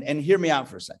angle. And hear me out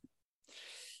for a second.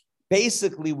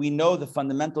 Basically, we know the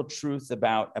fundamental truth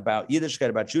about Yiddishkeit,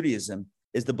 about Judaism,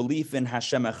 is the belief in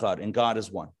Hashem Echad, in God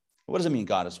is one. What does it mean,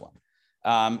 God is one?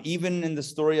 Even in the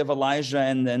story of Elijah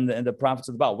and the prophets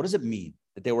of the Baal, what does it mean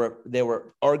that they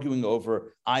were arguing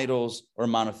over idols or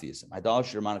monotheism,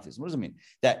 idolatry or monotheism? What does it mean?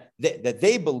 That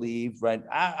they believed, right?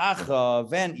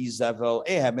 Achav and Izabel,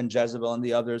 Ahab and Jezebel and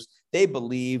the others, they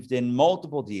believed in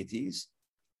multiple deities.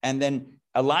 And then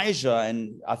Elijah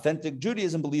and authentic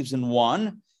Judaism believes in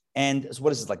one. And so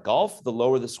what is it, like golf? The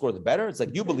lower the score, the better. It's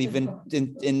like you believe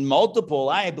in multiple.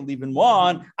 I believe in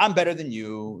one. I'm better than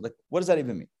you. Like, what does that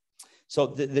even mean? So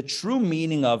the true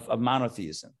meaning of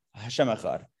monotheism, Hashem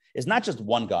Echad, is not just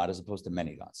one God as opposed to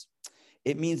many gods.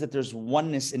 It means that there's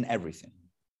oneness in everything.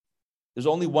 There's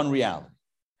only one reality,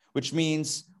 which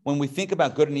means when we think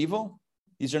about good and evil,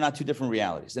 these are not two different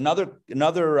realities. In other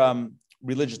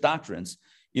religious doctrines,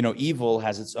 evil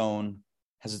has its own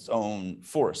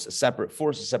force, a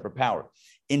separate power.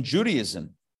 In Judaism,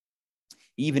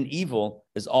 even evil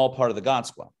is all part of the God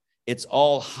squad. It's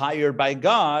all hired by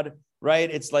God,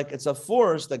 right? It's like it's a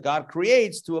force that God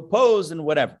creates to oppose and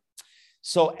whatever.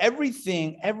 So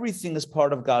everything is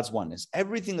part of God's oneness.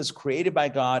 Everything is created by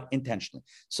God intentionally.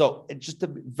 So just to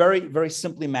very, very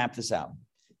simply map this out.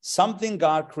 Something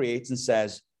God creates and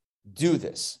says, do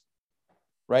this,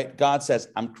 right? God says,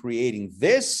 I'm creating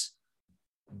this,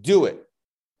 do it.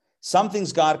 Some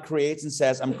things God creates and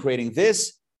says, I'm creating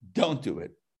this, don't do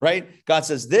it, right? God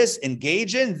says this,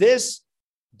 engage in this,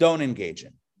 don't engage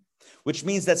in. Which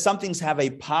means that some things have a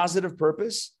positive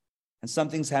purpose and some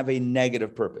things have a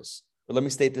negative purpose. But let me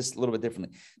state this a little bit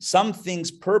differently. Some things'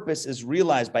 purpose is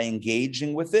realized by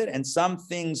engaging with it, and some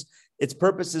things, its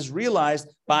purpose is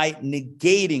realized by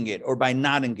negating it or by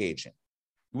not engaging.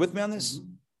 You with me on this?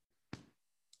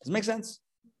 Does it make sense?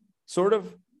 Sort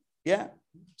of? Yeah.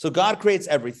 So God creates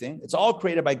everything. It's all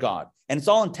created by God, and it's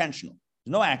all intentional.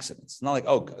 There's no accidents. It's not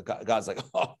like, God's like,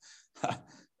 I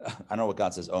don't know what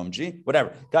God says, OMG,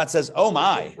 whatever. God says, oh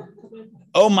my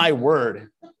word.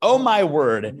 Oh my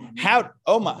word.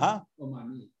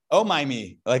 Oh my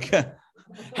me. Like,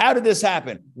 how did this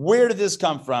happen? Where did this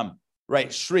come from?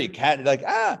 Right. Shriek.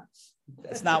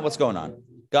 That's not what's going on.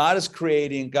 God is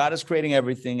creating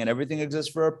everything, and everything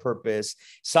exists for a purpose.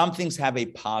 Some things have a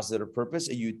positive purpose,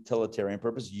 a utilitarian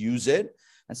purpose, use it.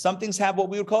 And some things have what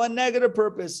we would call a negative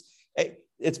purpose.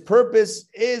 Its purpose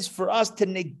is for us to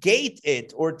negate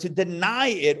it or to deny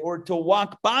it or to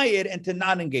walk by it and to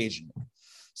not engage in it.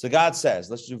 So God says,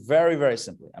 let's do very, very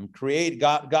simply.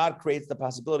 God creates the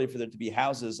possibility for there to be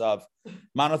houses of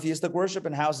monotheistic worship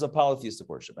and houses of polytheistic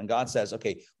worship. And God says,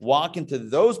 okay, walk into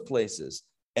those places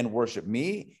and worship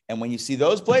me. And when you see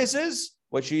those places,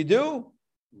 what should you do?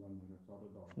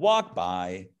 Walk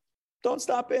by. Don't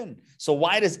stop in. So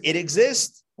why does it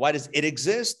exist? Why does it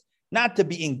exist? Not to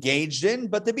be engaged in,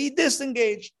 but to be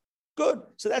disengaged. Good.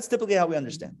 So that's typically how we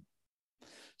understand it.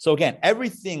 So again,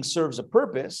 everything serves a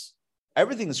purpose.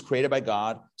 Everything is created by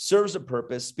God, serves a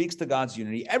purpose, speaks to God's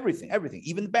unity, everything,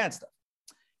 even the bad stuff.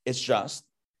 It's just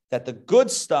that the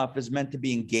good stuff is meant to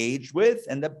be engaged with,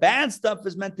 and the bad stuff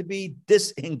is meant to be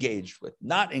disengaged with,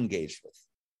 not engaged with.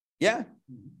 Yeah?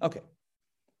 Okay.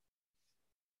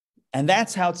 And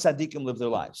that's how tzaddikim live their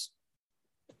lives.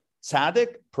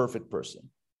 Tzaddik, perfect person.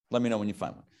 Let me know when you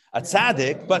find one. A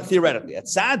tzaddik, but theoretically, a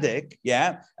tzaddik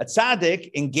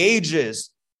engages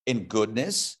in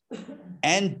goodness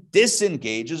and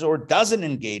disengages or doesn't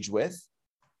engage with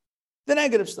the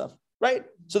negative stuff, right?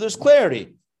 So there's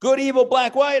clarity. Good, evil,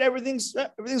 black, white, everything's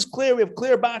clear. We have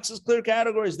clear boxes, clear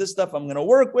categories. This stuff I'm going to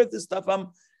work with. This stuff I'm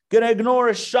going to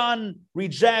ignore, shun,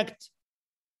 reject,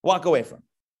 walk away from.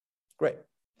 Great.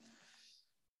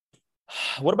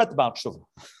 What about the Baal Tshuva?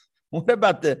 What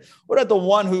about the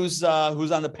one who's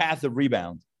on the path of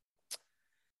rebound?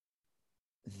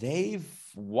 They've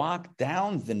walked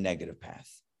down the negative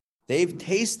path. They've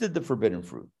tasted the forbidden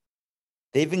fruit.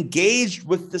 They've engaged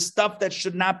with the stuff that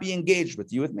should not be engaged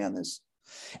with. You with me on this?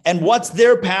 And what's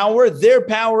their power? Their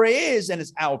power is, and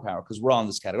it's our power because we're all in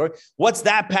this category. What's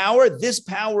that power? This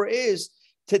power is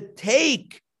to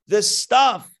take the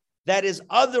stuff that is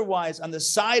otherwise on the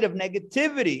side of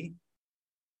negativity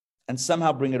and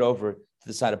somehow bring it over to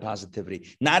the side of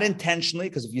positivity. Not intentionally,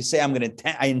 because if you say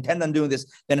I intend on doing this,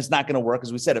 then it's not going to work.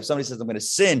 As we said, if somebody says I'm going to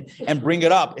sin and bring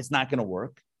it up, it's not going to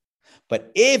work.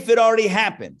 But if it already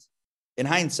happened, in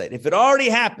hindsight, if it already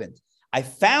happened, I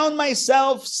found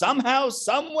myself somehow,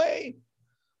 some way,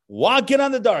 walking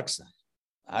on the dark side.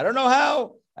 I don't know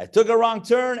how. I took a wrong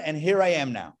turn, and here I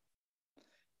am now.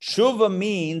 Tshuva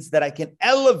means that I can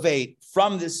elevate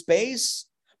from this space,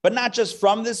 but not just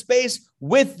from this space,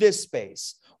 with this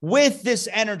space, with this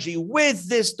energy, with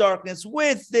this darkness,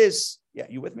 with this. Yeah,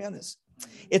 you with me on this?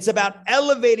 It's about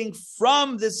elevating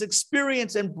from this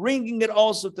experience and bringing it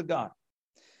also to God.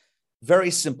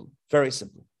 Very simple, very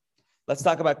simple. Let's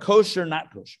talk about kosher,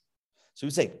 not kosher. So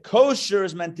we say kosher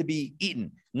is meant to be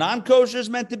eaten. Non-kosher is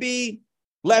meant to be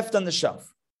left on the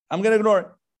shelf. I'm going to ignore it.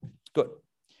 Good.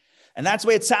 And that's the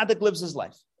way a tzaddik lives his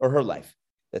life or her life.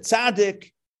 The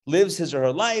tzaddik lives his or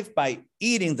her life by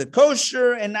eating the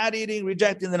kosher and not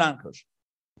rejecting the non-kosher.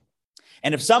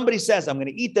 And if somebody says, I'm going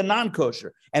to eat the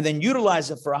non-kosher and then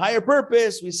utilize it for a higher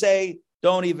purpose, we say,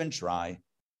 don't even try.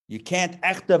 You can't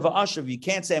you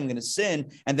can't say I'm going to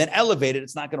sin and then elevate it.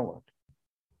 It's not going to work.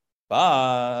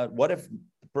 But what if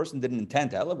the person didn't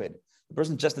intend to elevate it? The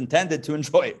person just intended to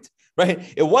enjoy it,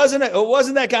 right? It wasn't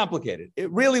that complicated. It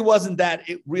really wasn't that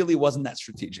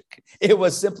strategic. It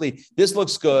was simply, this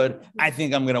looks good. I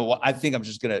think I'm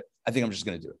just going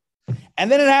to do it. And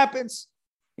then it happens.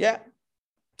 Yeah.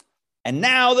 And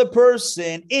now the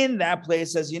person in that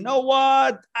place says, you know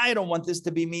what? I don't want this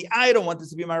to be me. I don't want this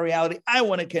to be my reality. I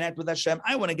want to connect with Hashem.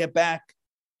 I want to get back.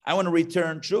 I want to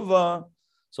return tshuva.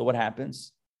 So what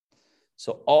happens?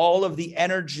 So all of the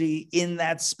energy in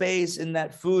that space, in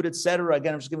that food, etc.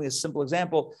 Again, I'm just giving a simple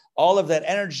example. All of that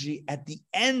energy at the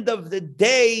end of the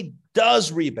day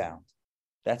does rebound.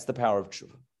 That's the power of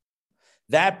tshuva.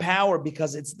 That power,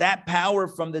 because it's that power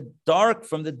from the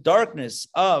darkness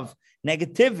of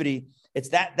negativity,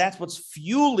 that's what's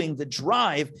fueling the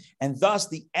drive, and thus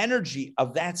the energy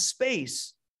of that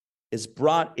space is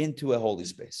brought into a holy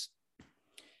space.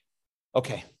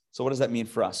 Okay, so what does that mean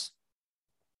for us?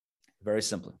 Very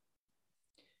simply.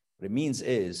 What it means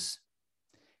is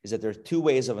that there are two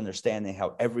ways of understanding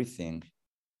how everything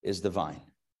is divine.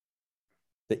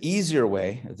 The easier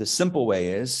way, the simple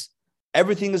way is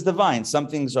everything is divine. Some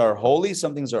things are holy,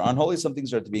 some things are unholy, some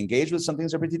things are to be engaged with, some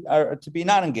things are to be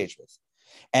not engaged with.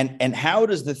 And how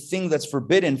does the thing that's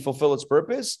forbidden fulfill its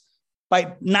purpose?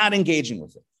 By not engaging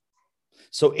with it.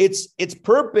 So its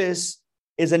purpose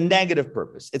is a negative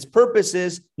purpose. Its purpose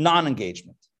is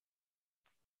non-engagement.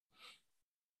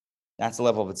 That's the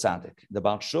level of a tzaddik. The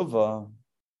Baal Tshuva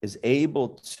is able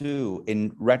to,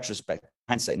 in retrospect,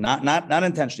 hindsight, not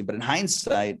intentionally, but in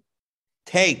hindsight,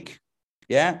 take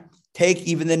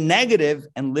even the negative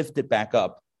and lift it back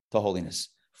up to holiness.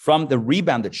 From the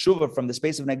rebound, the tshuva, from the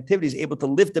space of negativity, is able to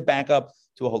lift it back up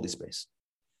to a holy space.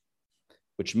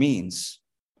 Which means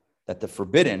that the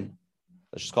forbidden,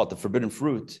 let's just call it the forbidden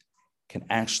fruit, can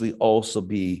actually also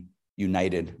be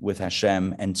united with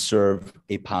Hashem and serve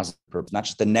a positive purpose, not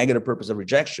just the negative purpose of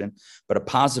rejection, but a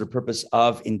positive purpose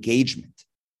of engagement,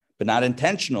 but not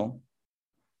intentional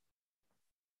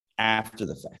after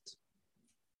the fact.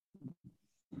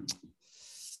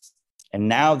 And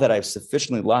now that I've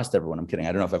sufficiently lost everyone, I'm kidding.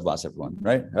 I don't know if I've lost everyone,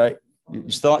 right? All right. You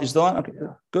still on? Okay,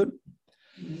 good.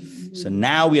 So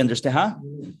now we understand, huh?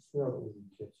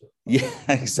 Yeah,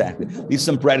 exactly. Leave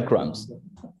some breadcrumbs.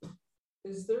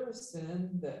 Is there a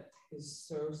sin that is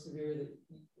so severe that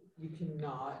you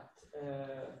cannot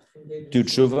do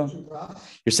tshuva?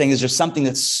 You're saying is there something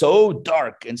that's so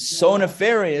dark and so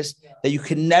nefarious that you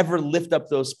can never lift up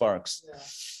those sparks? Yeah.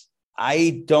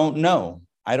 I don't know.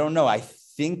 I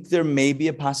think there may be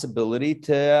a possibility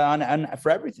for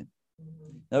everything.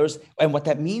 In other words, and what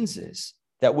that means is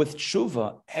that with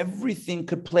tshuva, everything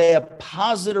could play a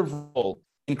positive role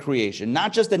in creation,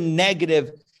 not just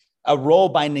a role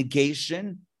by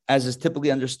negation, as is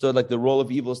typically understood, like the role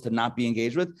of evil is to not be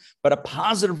engaged with, but a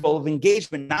positive role of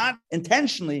engagement, not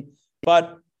intentionally,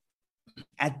 but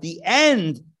at the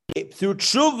end, through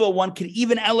tshuva, one can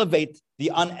even elevate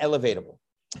the unelevatable.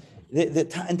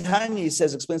 And Tanya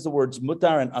explains the words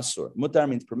mutar and asur. Mutar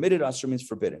means permitted, asur means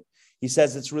forbidden. He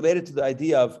says it's related to the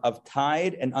idea of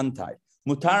tied and untied.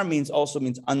 Mutar also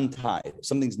means untied.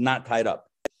 Something's not tied up.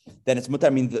 Then it's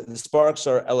mutar, means the sparks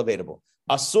are elevatable.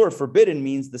 Asur, forbidden,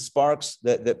 means the sparks,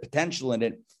 the potential in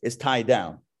it is tied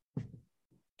down,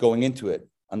 going into it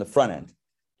on the front end.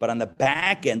 But on the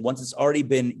back end, once it's already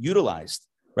been utilized,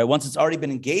 right? Once it's already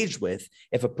been engaged with,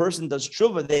 if a person does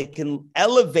tshuva, they can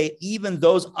elevate even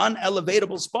those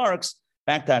unelevatable sparks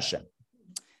back to Hashem.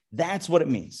 That's what it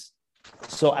means.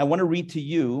 So I want to read to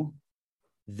you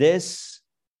this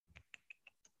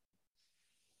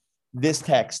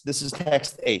text. This is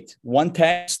text 8. One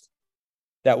text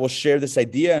that will share this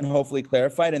idea and hopefully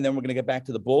clarify it. And then we're going to get back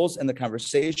to the bulls and the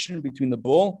conversation between the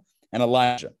bull and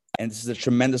Elijah. And this is a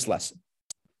tremendous lesson,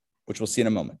 which we'll see in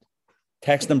a moment.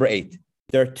 Text number 8.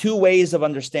 There are two ways of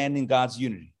understanding God's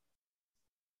unity.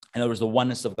 In other words, the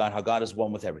oneness of God, how God is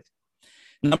one with everything.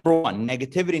 Number 1,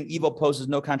 negativity and evil poses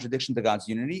no contradiction to God's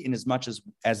unity in as much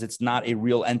as it's not a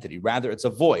real entity. Rather, it's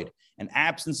a void, an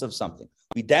absence of something.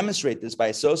 We demonstrate this by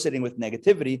associating with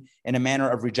negativity in a manner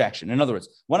of rejection. In other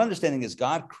words, one understanding is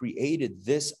God created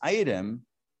this item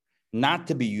not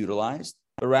to be utilized,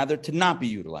 but rather to not be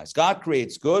utilized. God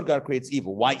creates good, God creates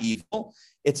evil. Why evil?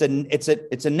 It's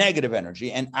a negative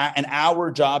energy, and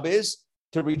our job is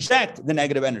to reject the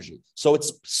negative energy. So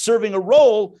it's serving a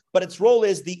role, but its role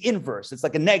is the inverse. It's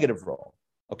like a negative role.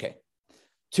 Okay.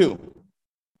 2,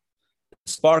 the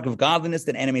spark of godliness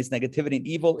that animates negativity and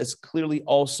evil is clearly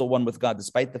also one with God,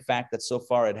 despite the fact that so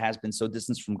far it has been so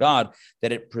distanced from God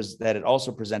that it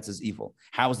also presents as evil.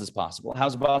 How is this possible? How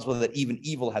is it possible that even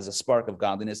evil has a spark of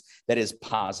godliness that is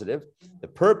positive? The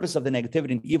purpose of the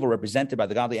negativity and evil represented by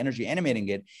the godly energy animating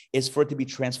it is for it to be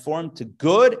transformed to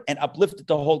good and uplifted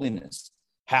to holiness.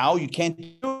 How? You can't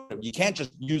do it. You can't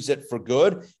just use it for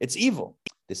good. It's evil.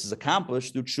 This is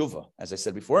accomplished through tshuva, as I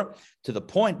said before, to the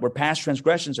point where past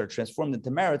transgressions are transformed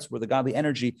into merits, where the godly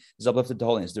energy is uplifted to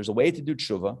holiness. There's a way to do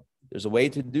tshuva. There's a way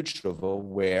to do tshuva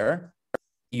where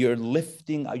you're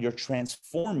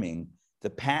transforming the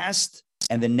past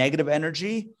and the negative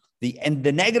energy.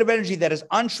 The negative energy that is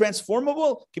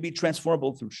untransformable can be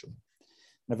transformable through tshuva.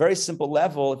 On a very simple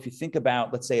level, if you think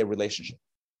about, let's say, a relationship.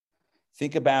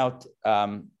 Think about,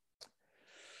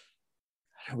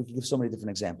 we can give so many different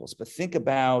examples, but think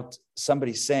about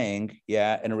somebody saying,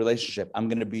 in a relationship, I'm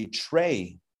going to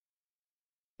betray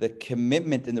the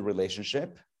commitment in the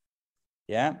relationship,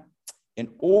 in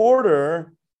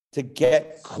order to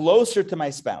get closer to my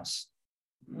spouse.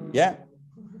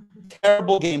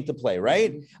 Terrible game to play,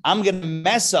 right? I'm going to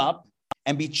mess up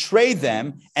and betray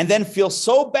them and then feel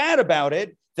so bad about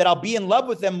it that I'll be in love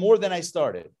with them more than I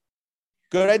started.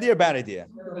 Good idea or bad idea?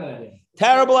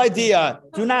 Terrible idea.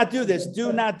 Do not do this.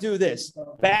 Do not do this.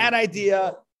 Bad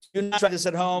idea. Do not try this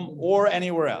at home or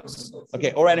anywhere else.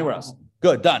 Okay, or anywhere else.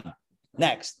 Good, done.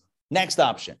 Next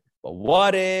option. But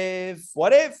what if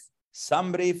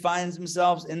somebody finds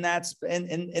themselves in that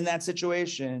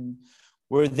situation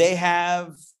where they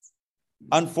have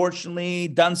unfortunately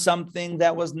done something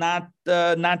that was not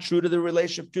true to the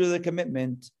relationship, true to the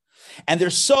commitment, and they're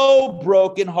so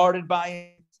brokenhearted by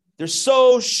it. They're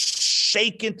so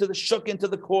shook into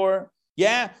the core.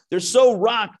 They're so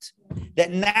rocked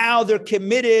that now they're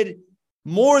committed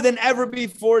more than ever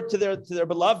before to their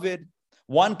beloved.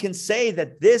 One can say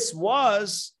that this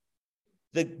was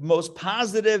the most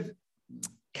positive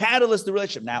catalyst of the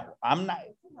relationship. Now, I'm not.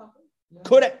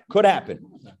 Could happen.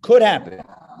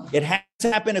 It has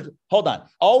happened. Hold on.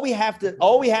 All we have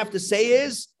to say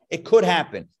is It could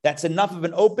happen. That's enough of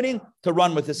an opening to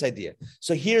run with this idea.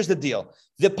 So here's the deal.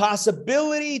 The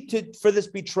possibility for this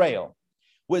betrayal,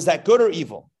 was that good or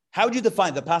evil? How would you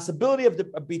define the possibility of the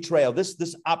betrayal, this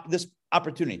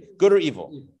opportunity, good or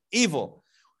evil? Evil.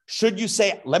 Should you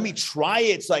say, let me try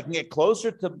it so I can get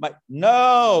closer to my...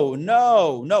 No,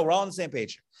 we're all on the same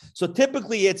page. So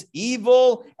typically it's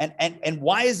evil. And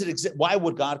why is it exist? Why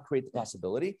would God create the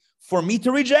possibility? For me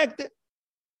to reject it.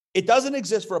 It doesn't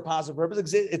exist for a positive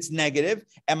purpose. It's negative.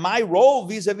 And my role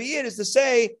vis-a-vis it is to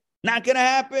say, not going to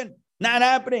happen, not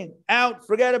happening, out,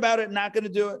 forget about it, not going to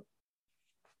do it.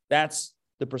 That's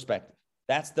the perspective.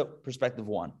 That's the perspective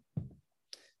one.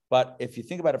 But if you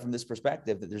think about it from this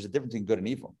perspective, that there's a difference between good and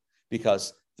evil,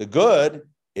 because the good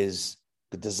is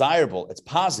desirable, it's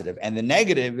positive, and the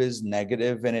negative is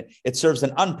negative, and it serves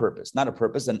an unpurpose, not a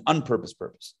purpose, an unpurposed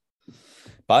purpose.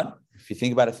 But if you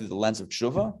think about it through the lens of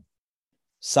tshuva,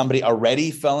 somebody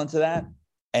already fell into that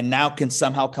and now can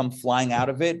somehow come flying out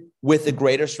of it with a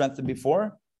greater strength than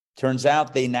before. Turns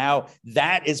out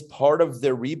that is part of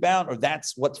their rebound, or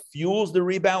that's what fuels the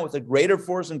rebound with a greater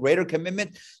force and greater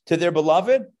commitment to their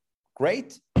beloved.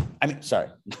 Great.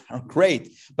 Great.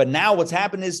 But now what's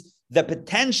happened is the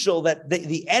potential that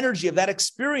the energy of that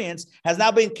experience has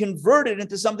now been converted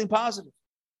into something positive.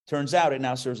 Turns out it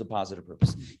now serves a positive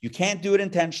purpose. You can't do it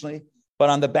intentionally, but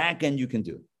on the back end, you can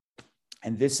do it.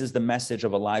 And this is the message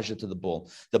of Elijah to the bull.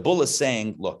 The bull is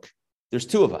saying, look, there's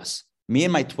two of us. Me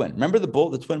and my twin. Remember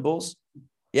the twin bulls?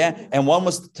 Yeah. And one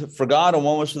was for God and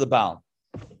one was for the Baal.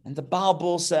 And the Baal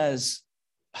bull says,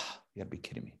 you gotta be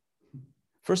kidding me.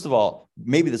 First of all,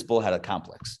 maybe this bull had a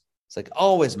complex. It's like,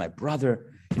 always my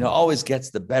brother, always gets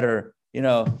the better,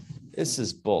 this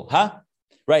is bull, huh?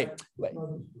 Right.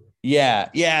 Yeah.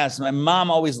 Yes. My mom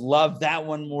always loved that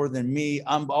one more than me.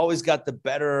 I'm always got the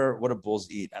better, what do bulls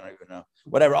eat? I don't even know.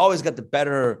 Whatever. Always got the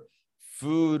better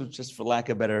food, just for lack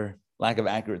of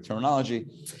accurate terminology.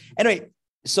 Anyway,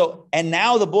 and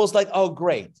now the bull's like, oh,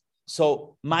 great.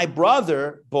 So my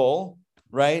brother bull,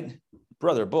 right?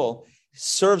 Brother bull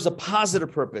serves a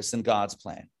positive purpose in God's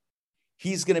plan.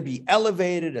 He's going to be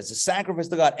elevated as a sacrifice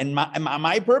to God. And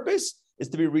my purpose is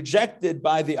to be rejected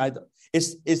by the idol,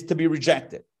 is to be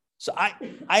rejected. So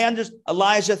I understand,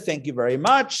 Elijah, thank you very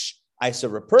much. I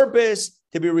serve a purpose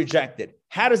to be rejected.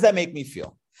 How does that make me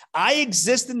feel? I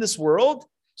exist in this world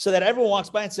so that everyone walks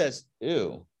by and says,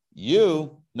 ew,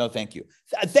 no, thank you.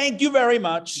 Thank you very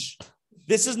much.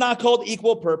 This is not called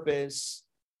equal purpose.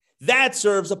 That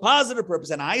serves a positive purpose.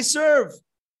 And I serve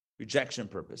rejection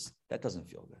purpose. That doesn't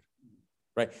feel good,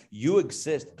 right? You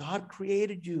exist. God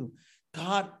created you.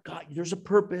 God, there's a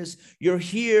purpose. You're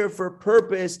here for a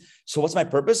purpose. So what's my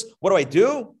purpose? What do I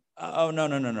do? Oh,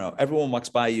 no. Everyone walks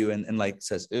by you and like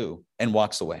says, ew, and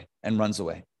walks away and runs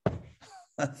away.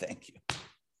 Thank you.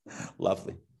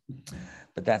 Lovely.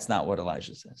 But that's not what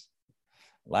Elijah says.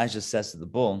 Elijah says to the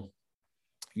bull,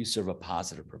 you serve a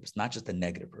positive purpose, not just a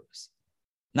negative purpose,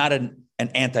 not an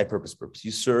anti-purpose purpose.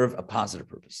 You serve a positive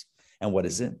purpose. And what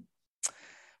is it?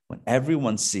 When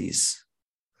everyone sees,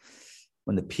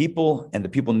 when the people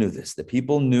knew this, the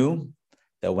people knew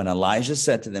that when Elijah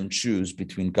said to them, choose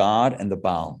between God and the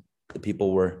Baal, the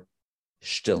people were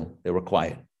still, they were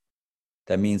quiet.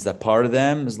 That means that part of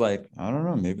them is like, I don't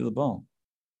know, maybe the Baal.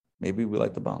 Maybe we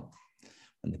like the Baal.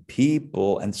 And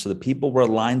so the people were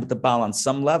aligned with the Baal on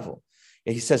some level.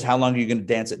 He says, how long are you going to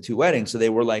dance at two weddings? So they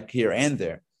were like here and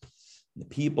there. The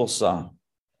people saw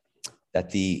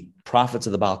that the prophets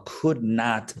of the Baal could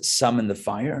not summon the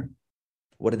fire.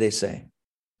 What did they say?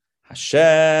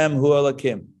 Hashem hu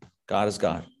Elokim. God is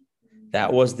God.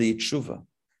 That was the tshuva.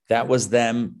 That was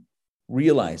them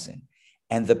realizing.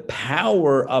 And the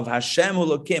power of Hashem hu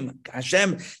Elokim,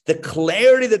 Hashem, the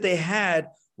clarity that they had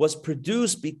was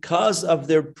produced because of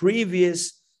their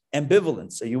previous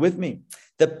ambivalence. Are you with me?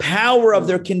 The power of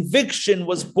their conviction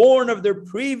was born of their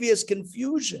previous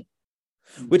confusion,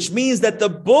 which means that the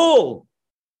bull,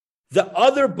 the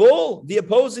other bull, the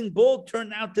opposing bull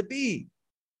turned out to be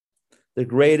the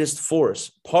greatest force,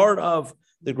 part of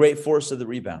the great force of the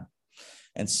rebound.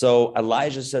 And so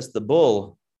Elijah says to the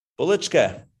bull,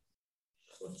 Bulichka,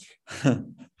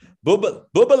 Bulala,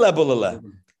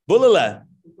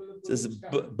 says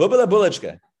Bubala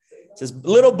Bulichka. Says,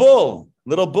 little bull,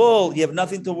 you have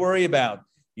nothing to worry about.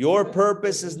 Your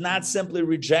purpose is not simply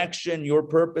rejection. Your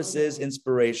purpose is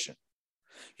inspiration.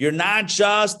 You're not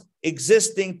just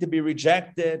existing to be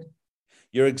rejected.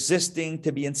 You're existing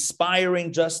to be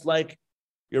inspiring, just like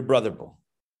your brother bull.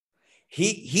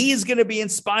 He's going to be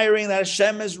inspiring that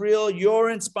Hashem is real. You're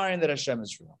inspiring that Hashem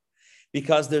is real.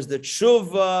 Because there's the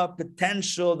tshuva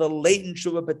potential, the latent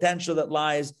tshuva potential that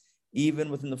lies even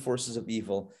within the forces of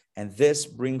evil. And this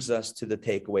brings us to the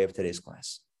takeaway of today's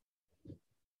class.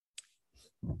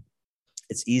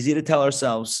 It's easy to tell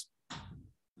ourselves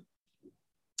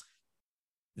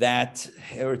that,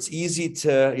 or it's easy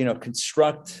to,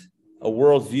 construct a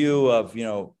worldview of,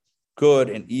 good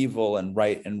and evil and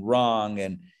right and wrong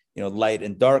and, light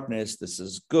and darkness. This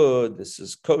is good. This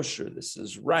is kosher. This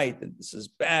is right. And this is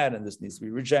bad. And this needs to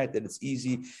be rejected. It's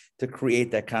easy to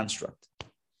create that construct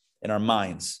in our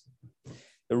minds.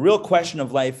 The real question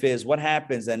of life is what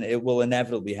happens, and it will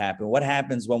inevitably happen. What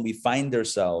happens when we find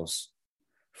ourselves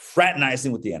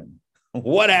fraternizing with the enemy?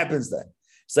 What happens then?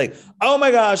 It's like, oh my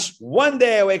gosh, one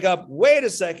day I wake up, wait a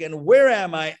second, where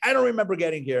am I? I don't remember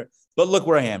getting here, but look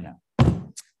where I am now.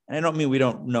 And I don't mean we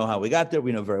don't know how we got there.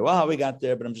 We know very well how we got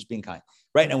there, but I'm just being kind,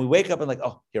 right? And we wake up and like,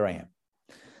 oh, here I am.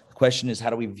 The question is, how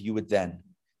do we view it then?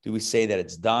 Do we say that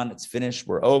it's done, it's finished,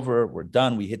 we're over, we're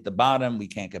done, we hit the bottom, we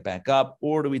can't get back up?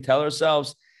 Or do we tell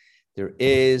ourselves there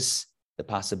is the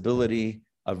possibility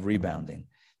of rebounding?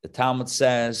 The Talmud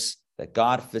says that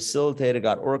God facilitated,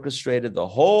 God orchestrated the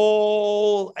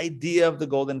whole idea of the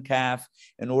golden calf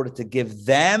in order to give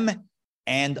them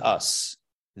and us,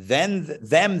 them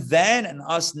then and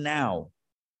us now,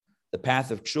 the path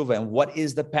of tshuva. And what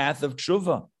is the path of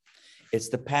tshuva? It's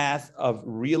the path of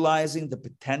realizing the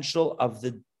potential of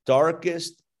the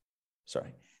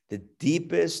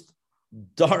deepest,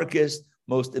 darkest,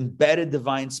 most embedded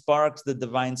divine sparks, the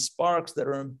divine sparks that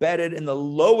are embedded in the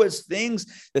lowest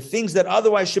things, the things that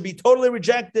otherwise should be totally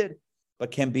rejected,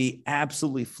 but can be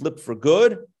absolutely flipped for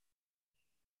good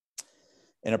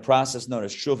in a process known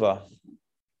as tshuva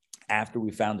after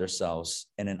we found ourselves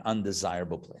in an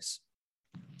undesirable place.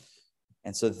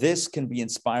 And so this can be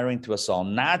inspiring to us all,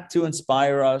 not to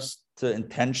inspire us to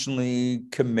intentionally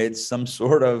commit some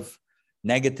sort of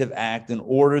negative act in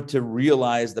order to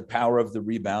realize the power of the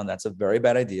rebound. That's a very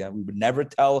bad idea. We would never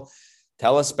tell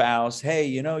a spouse, hey,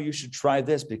 you should try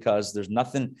this, because there's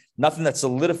nothing that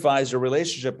solidifies your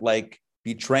relationship like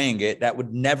betraying it. That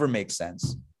would never make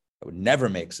sense.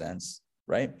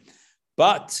 Right?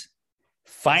 But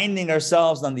finding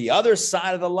ourselves on the other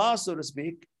side of the law, so to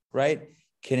speak, right,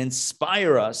 can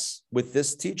inspire us with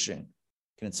this teaching,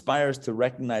 can inspire us to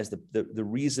recognize the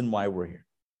reason why we're here,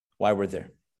 why we're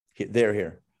there. They're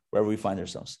here, wherever we find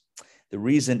ourselves. The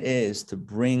reason is to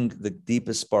bring the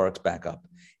deepest sparks back up,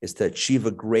 is to achieve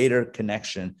a greater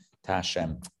connection to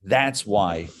Hashem. That's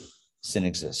why sin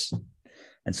exists.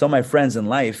 And so, my friends, in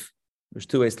life, there's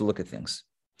two ways to look at things.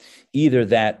 Either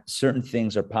that certain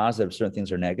things are positive, certain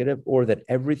things are negative, or that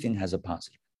everything has a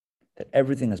positive, that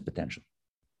everything has potential.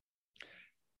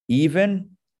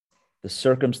 Even the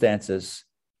circumstances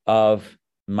of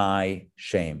my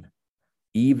shame,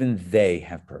 even they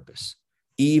have purpose.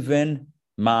 Even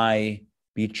my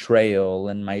betrayal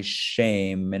and my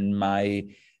shame and my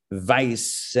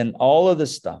vice and all of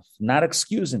this stuff, not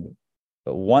excusing it,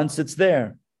 but once it's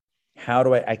there, how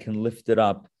do I can lift it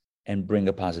up and bring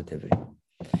a positivity?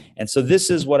 And so this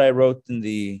is what I wrote in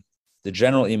the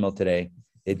general email today,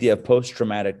 the idea of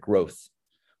post-traumatic growth.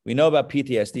 We know about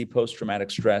PTSD,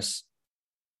 post-traumatic stress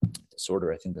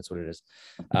disorder. I think that's what it is,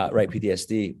 right?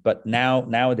 PTSD. But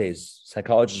nowadays,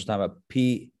 psychologists are talking about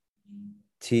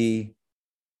PTG,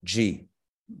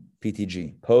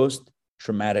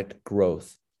 post-traumatic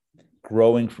growth,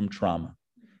 growing from trauma.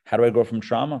 How do I grow from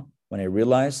trauma? When I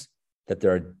realize that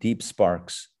there are deep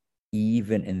sparks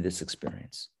even in this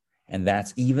experience. And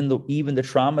that's even the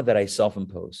trauma that I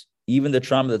self-impose, even the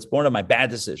trauma that's born of my bad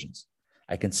decisions.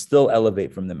 I can still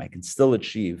elevate from them. I can still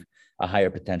achieve a higher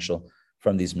potential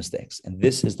from these mistakes. And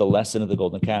this is the lesson of the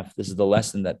golden calf. This is the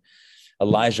lesson that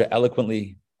Elijah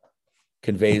eloquently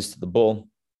conveys to the bull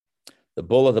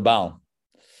of the Baal.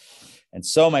 And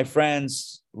so, my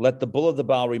friends, let the bull of the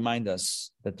Baal remind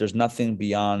us that there's nothing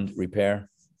beyond repair.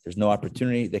 There's no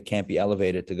opportunity that can't be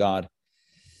elevated to God.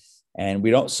 And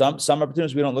we don't, some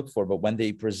opportunities we don't look for, but when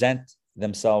they present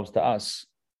themselves to us,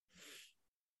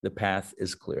 the path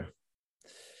is clear.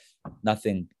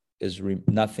 Nothing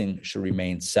should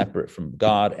remain separate from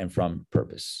God and from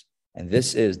purpose. And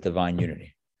this is divine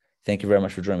unity. Thank you very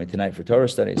much for joining me tonight for Torah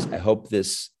studies. I hope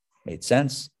this made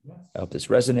sense. I hope this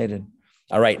resonated.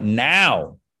 All right,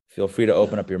 now feel free to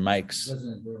open up your mics.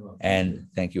 And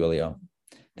thank you, Elio.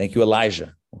 Thank you,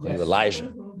 Elijah.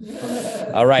 Elijah.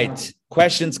 All right.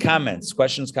 Questions, comments.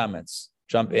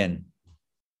 Jump in.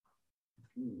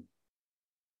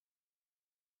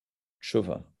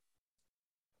 Tshuva.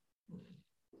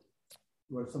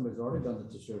 Where somebody's already done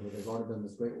the teshuvah, they've already done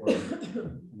this great work,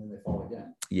 and then they fall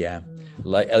again. Yeah.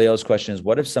 Like Elio's question is,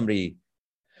 what if somebody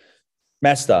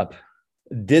messed up,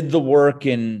 did the work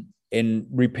in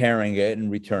repairing it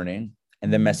and returning,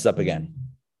 and then messes up again.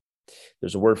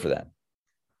 There's a word for that.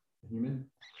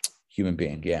 Human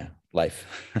being, yeah. Life.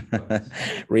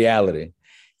 Reality.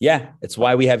 Yeah, it's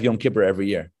why we have Yom Kippur every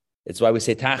year. It's why we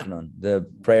say Tachnun, the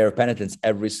prayer of penitence,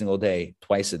 every single day,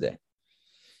 twice a day.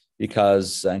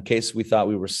 Because in case we thought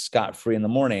we were scot-free in the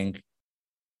morning,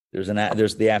 there's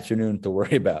the afternoon to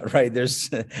worry about, right? There's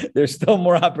still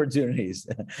more opportunities.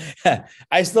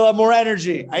 I still have more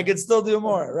energy. I can still do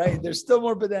more, right? There's still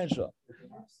more potential.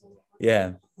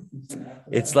 Yeah.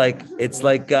 It's like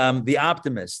the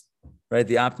optimist, right?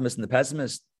 The optimist and the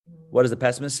pessimist. What does the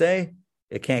pessimist say?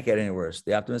 It can't get any worse.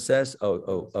 The optimist says,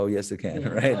 oh, yes, it can,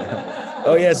 right?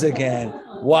 Oh, yes, it can.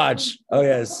 Watch. Oh,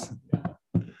 yes.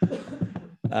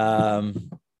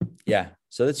 Yeah.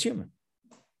 So that's human.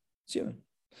 It's human.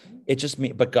 It just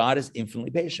means, but God is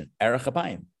infinitely patient. Erech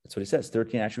Apayim. That's what he says.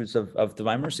 13 attributes of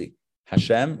divine mercy.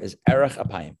 Hashem is Erech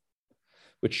Apayim,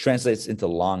 which translates into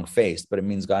long-faced, but it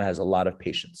means God has a lot of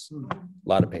patience. A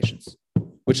lot of patience,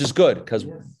 which is good because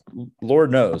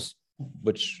Lord knows,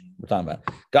 which we're talking about.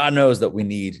 God knows that we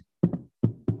need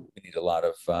a lot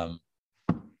of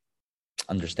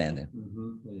understanding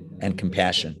and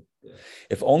compassion.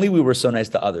 If only we were so nice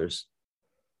to others.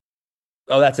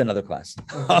 Oh, that's another class.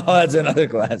 That's another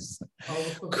class.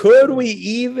 Could we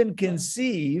even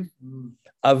conceive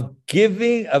of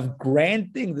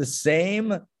granting the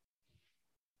same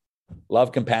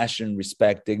love, compassion,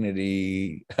 respect,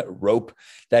 dignity, rope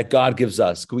that God gives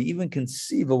us? Could we even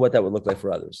conceive of what that would look like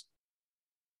for others?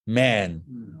 Man,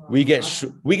 we get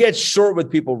short with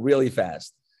people really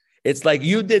fast. It's like,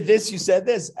 you did this, you said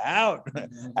this, out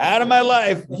of my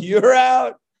life. You're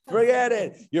out. Forget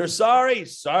it. You're sorry.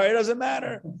 Sorry doesn't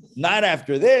matter. Not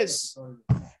after this.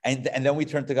 And then we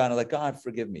turn to God and like, God,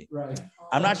 forgive me. Right.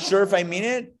 I'm not sure if I mean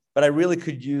it, but I really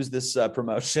could use this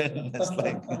promotion. It's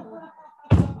like I'm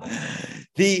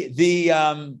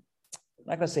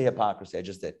not going to say hypocrisy. I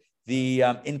just did. The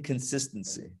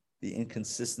inconsistency,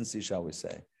 shall we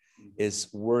say, is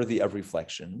worthy of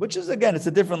reflection, which is, again, it's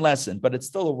a different lesson, but it's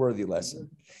still a worthy lesson.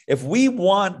 If we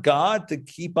want God to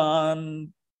keep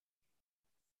on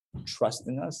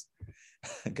trusting us,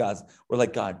 we're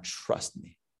like, God, trust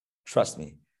me.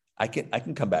 I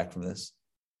can come back from this.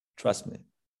 Trust me.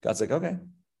 God's like, okay,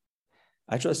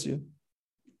 I trust you.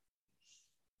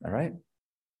 All right.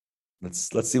 Let's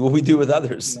see what we do with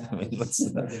others. I mean,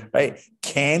 right?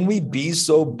 Can we be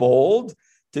so bold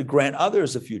to grant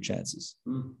others a few chances?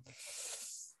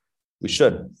 We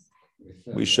should.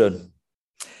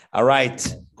 All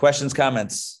right. Questions,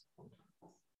 comments?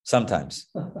 Sometimes,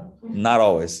 not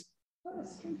always.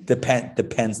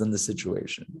 Depends on the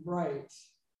situation. Right.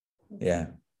 Yeah.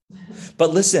 But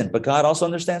listen, God also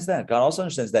understands that. God also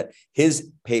understands that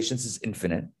his patience is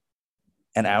infinite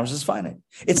and ours is finite.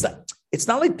 It's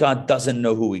not like God doesn't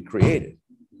know who he created.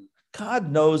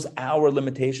 God knows our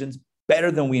limitations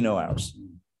better than we know ours.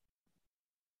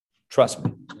 Trust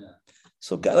me.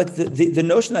 So God, like the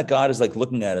notion that God is like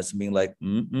looking at us and being like,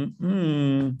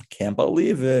 can't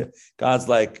believe it. God's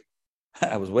like,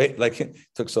 I was waiting, like it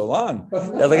took so long.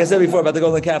 Like I said before about the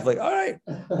golden calf, like, all right,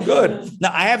 good. Now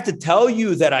I have to tell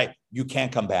you that you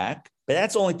can't come back, but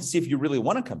that's only to see if you really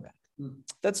want to come back.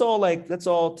 That's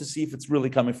all to see if it's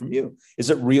really coming from you. Is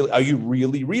it real? Are you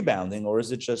really rebounding, or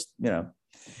is it just,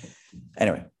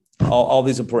 anyway, all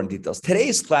these important details.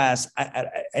 Today's class,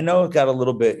 I know it got a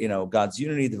little bit, God's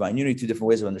unity, divine unity, two different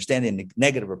ways of understanding,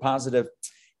 negative or positive.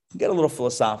 You get a little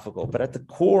philosophical, but at the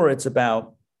core, it's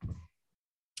about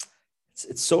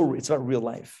real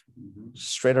life,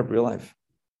 straight up real life.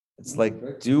 It's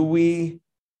like, do we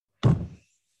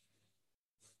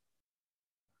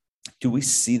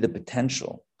see the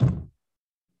potential?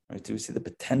 Right? Do we see the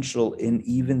potential in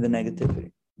even the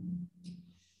negativity?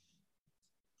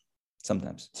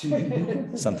 Sometimes.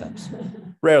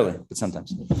 Rarely, but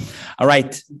sometimes. All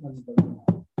right.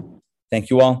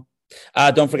 Thank you all.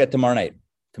 Don't forget tomorrow night,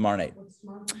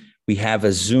 we have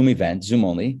a Zoom event, Zoom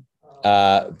only.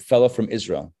 Fellow from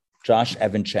Israel, Josh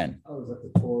Evan Chen. Oh, is that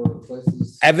the tour of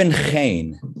places? Evan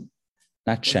Chain,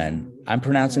 not Chen. I'm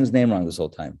pronouncing his name wrong this whole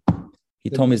time. He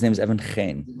told me his name is Evan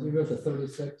Chain. Did you go to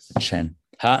 36? Chen.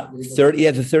 30,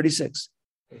 the 36.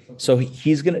 So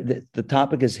he's the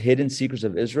topic is Hidden Secrets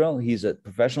of Israel. He's a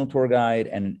professional tour guide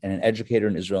and an educator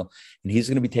in Israel. And he's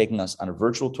going to be taking us on a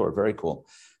virtual tour, very cool,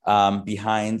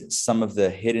 behind some of the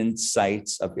hidden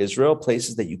sites of Israel,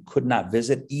 places that you could not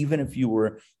visit, even if you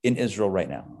were in Israel right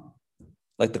now.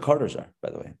 Like the Carters are,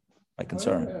 by the way, my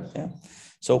concern. Oh, yes. Yeah.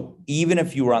 So even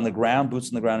if you were on the ground, boots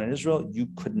on the ground in Israel, you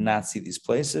could not see these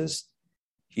places.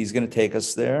 He's going to take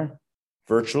us there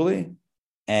virtually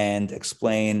and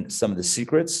explain some of the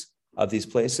secrets of these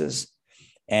places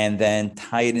and then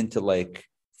tie it into like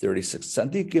 36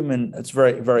 Tzadikim, and it's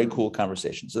very, very cool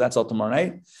conversation. So that's all tomorrow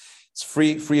night. It's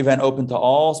free event, open to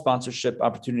all. Sponsorship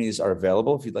opportunities are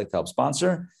available if you'd like to help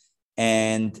sponsor.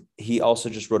 And he also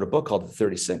just wrote a book called The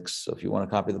 36. So if you want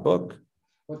to copy the book.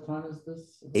 What time is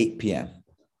this? 8 p.m.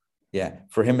 Yeah.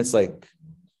 For him, it's like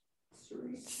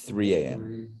 3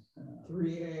 a.m.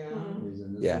 3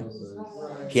 a.m. Yeah.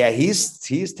 Right. Yeah, he's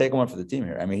taking one for the team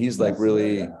here. I mean, he's like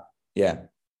really, yeah,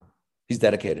 he's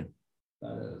dedicated.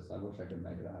 That is. I wish I could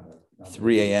make it out.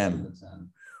 3 a.m.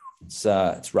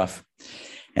 It's rough.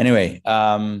 Anyway,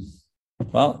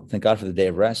 well, thank God for the day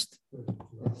of rest.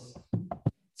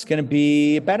 It's going to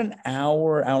be about an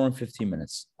hour and 15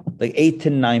 minutes, like 8 to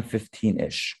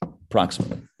 9:15-ish,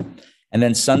 approximately. And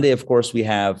then Sunday, of course, we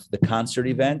have the concert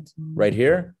event right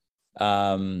here.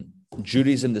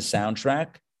 Judaism, the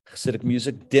soundtrack, Hasidic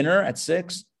music, dinner at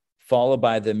 6, followed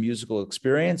by the musical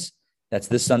experience. That's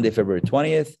this Sunday, February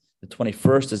 20th. The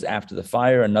 21st is after the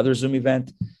fire, another Zoom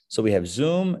event. So we have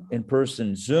Zoom,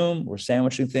 in-person Zoom. We're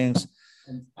sandwiching things.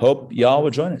 Hope y'all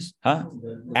will join us. Huh?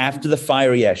 After the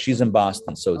fire, yeah, she's in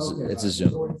Boston. So it's a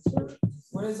Zoom.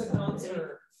 When is the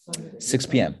concert? 6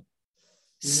 p.m.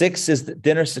 6 is the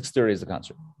dinner, 6:30 is the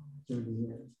concert.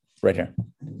 Right here.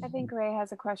 I think Ray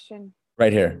has a question.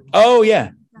 Right here. Oh,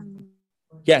 yeah.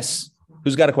 Yes.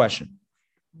 Who's got a question?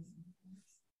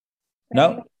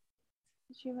 No?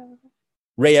 Did you have a question?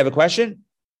 Ray, you have a question?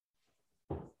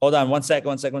 Hold on. One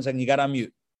second. You got to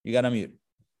unmute.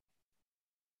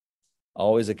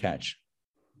 Always a catch.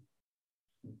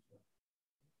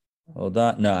 Hold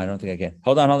on. No, I don't think I can.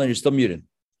 Hold on. You're still muted.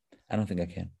 I don't think I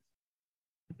can.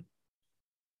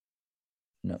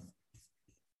 No.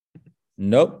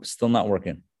 Nope. Still not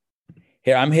working.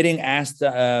 Here, I'm hitting ask.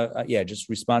 Just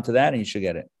respond to that and you should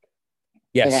get it.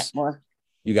 Yes.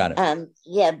 You got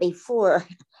it. Before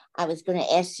I was going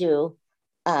to ask you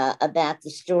about the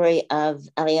story of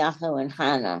Eliyahu and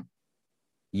Hannah.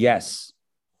 Yes.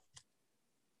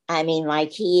 I mean,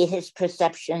 like his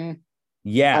perception.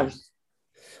 Yeah.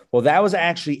 Well, that was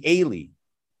actually Eli.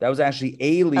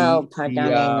 Oh, pardon.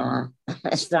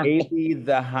 Eli,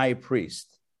 the high priest.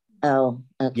 Oh,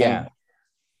 okay. Yeah.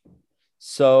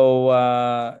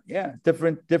 So,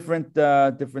 different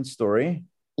story.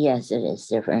 Yes, it is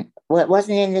different. Well, it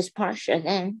wasn't in this parsha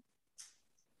then.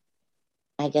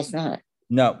 I guess not.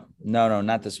 No,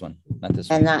 not this one.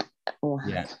 And not.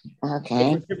 Yeah.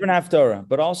 Okay. Different haftorah,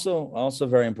 but also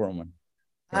very important one.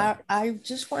 Yeah. I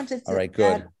just wanted to. All right.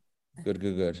 Good.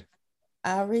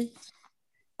 Ari,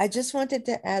 I just wanted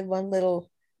to add one little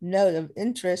note of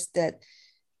interest that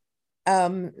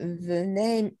the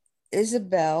name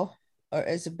Isabel or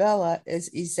Isabella is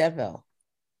Isabel.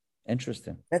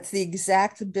 Interesting. That's the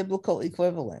exact biblical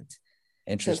equivalent.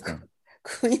 Interesting. So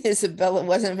Queen Isabella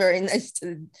wasn't very nice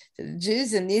to the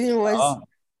Jews, and neither was. Oh.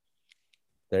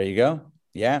 There you go.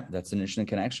 Yeah, that's an interesting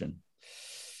connection.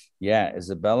 Yeah,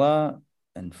 Isabella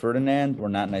and Ferdinand were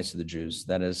not nice to the Jews.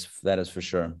 That is for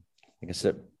sure. Like I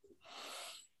said,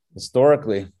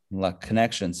 historically,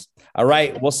 connections. All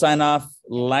right, we'll sign off.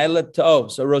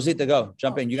 So Rosita, go.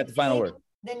 Jump in. You got the final word.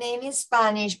 The name in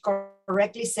Spanish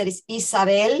correctly said is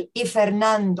Isabel y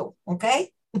Fernando. Okay?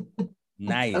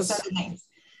 Nice. Those are the names.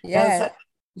 Yeah.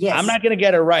 Yes. I'm not going to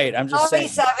get it right. I'm just saying.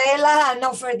 Isabela and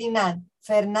no Ferdinand.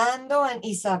 Fernando and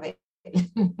Isabel.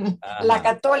 La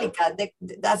Católica.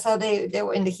 That's how they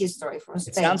were in the history from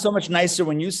Spain. It sounds so much nicer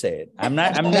when you say it. I'm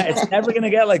not. It's never going to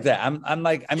get like that.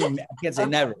 I can't say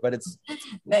never, but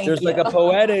there's like a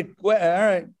poetic way. All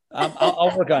right.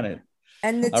 I'll work on it.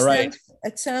 And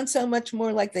it sounds so much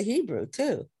more like the Hebrew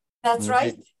too. That's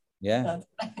right. Yeah.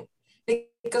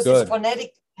 Because it's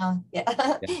phonetic.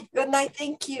 Yeah. Good night.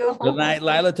 Thank you. Good night.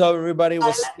 Lila Tov, everybody.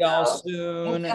 We'll see y'all soon.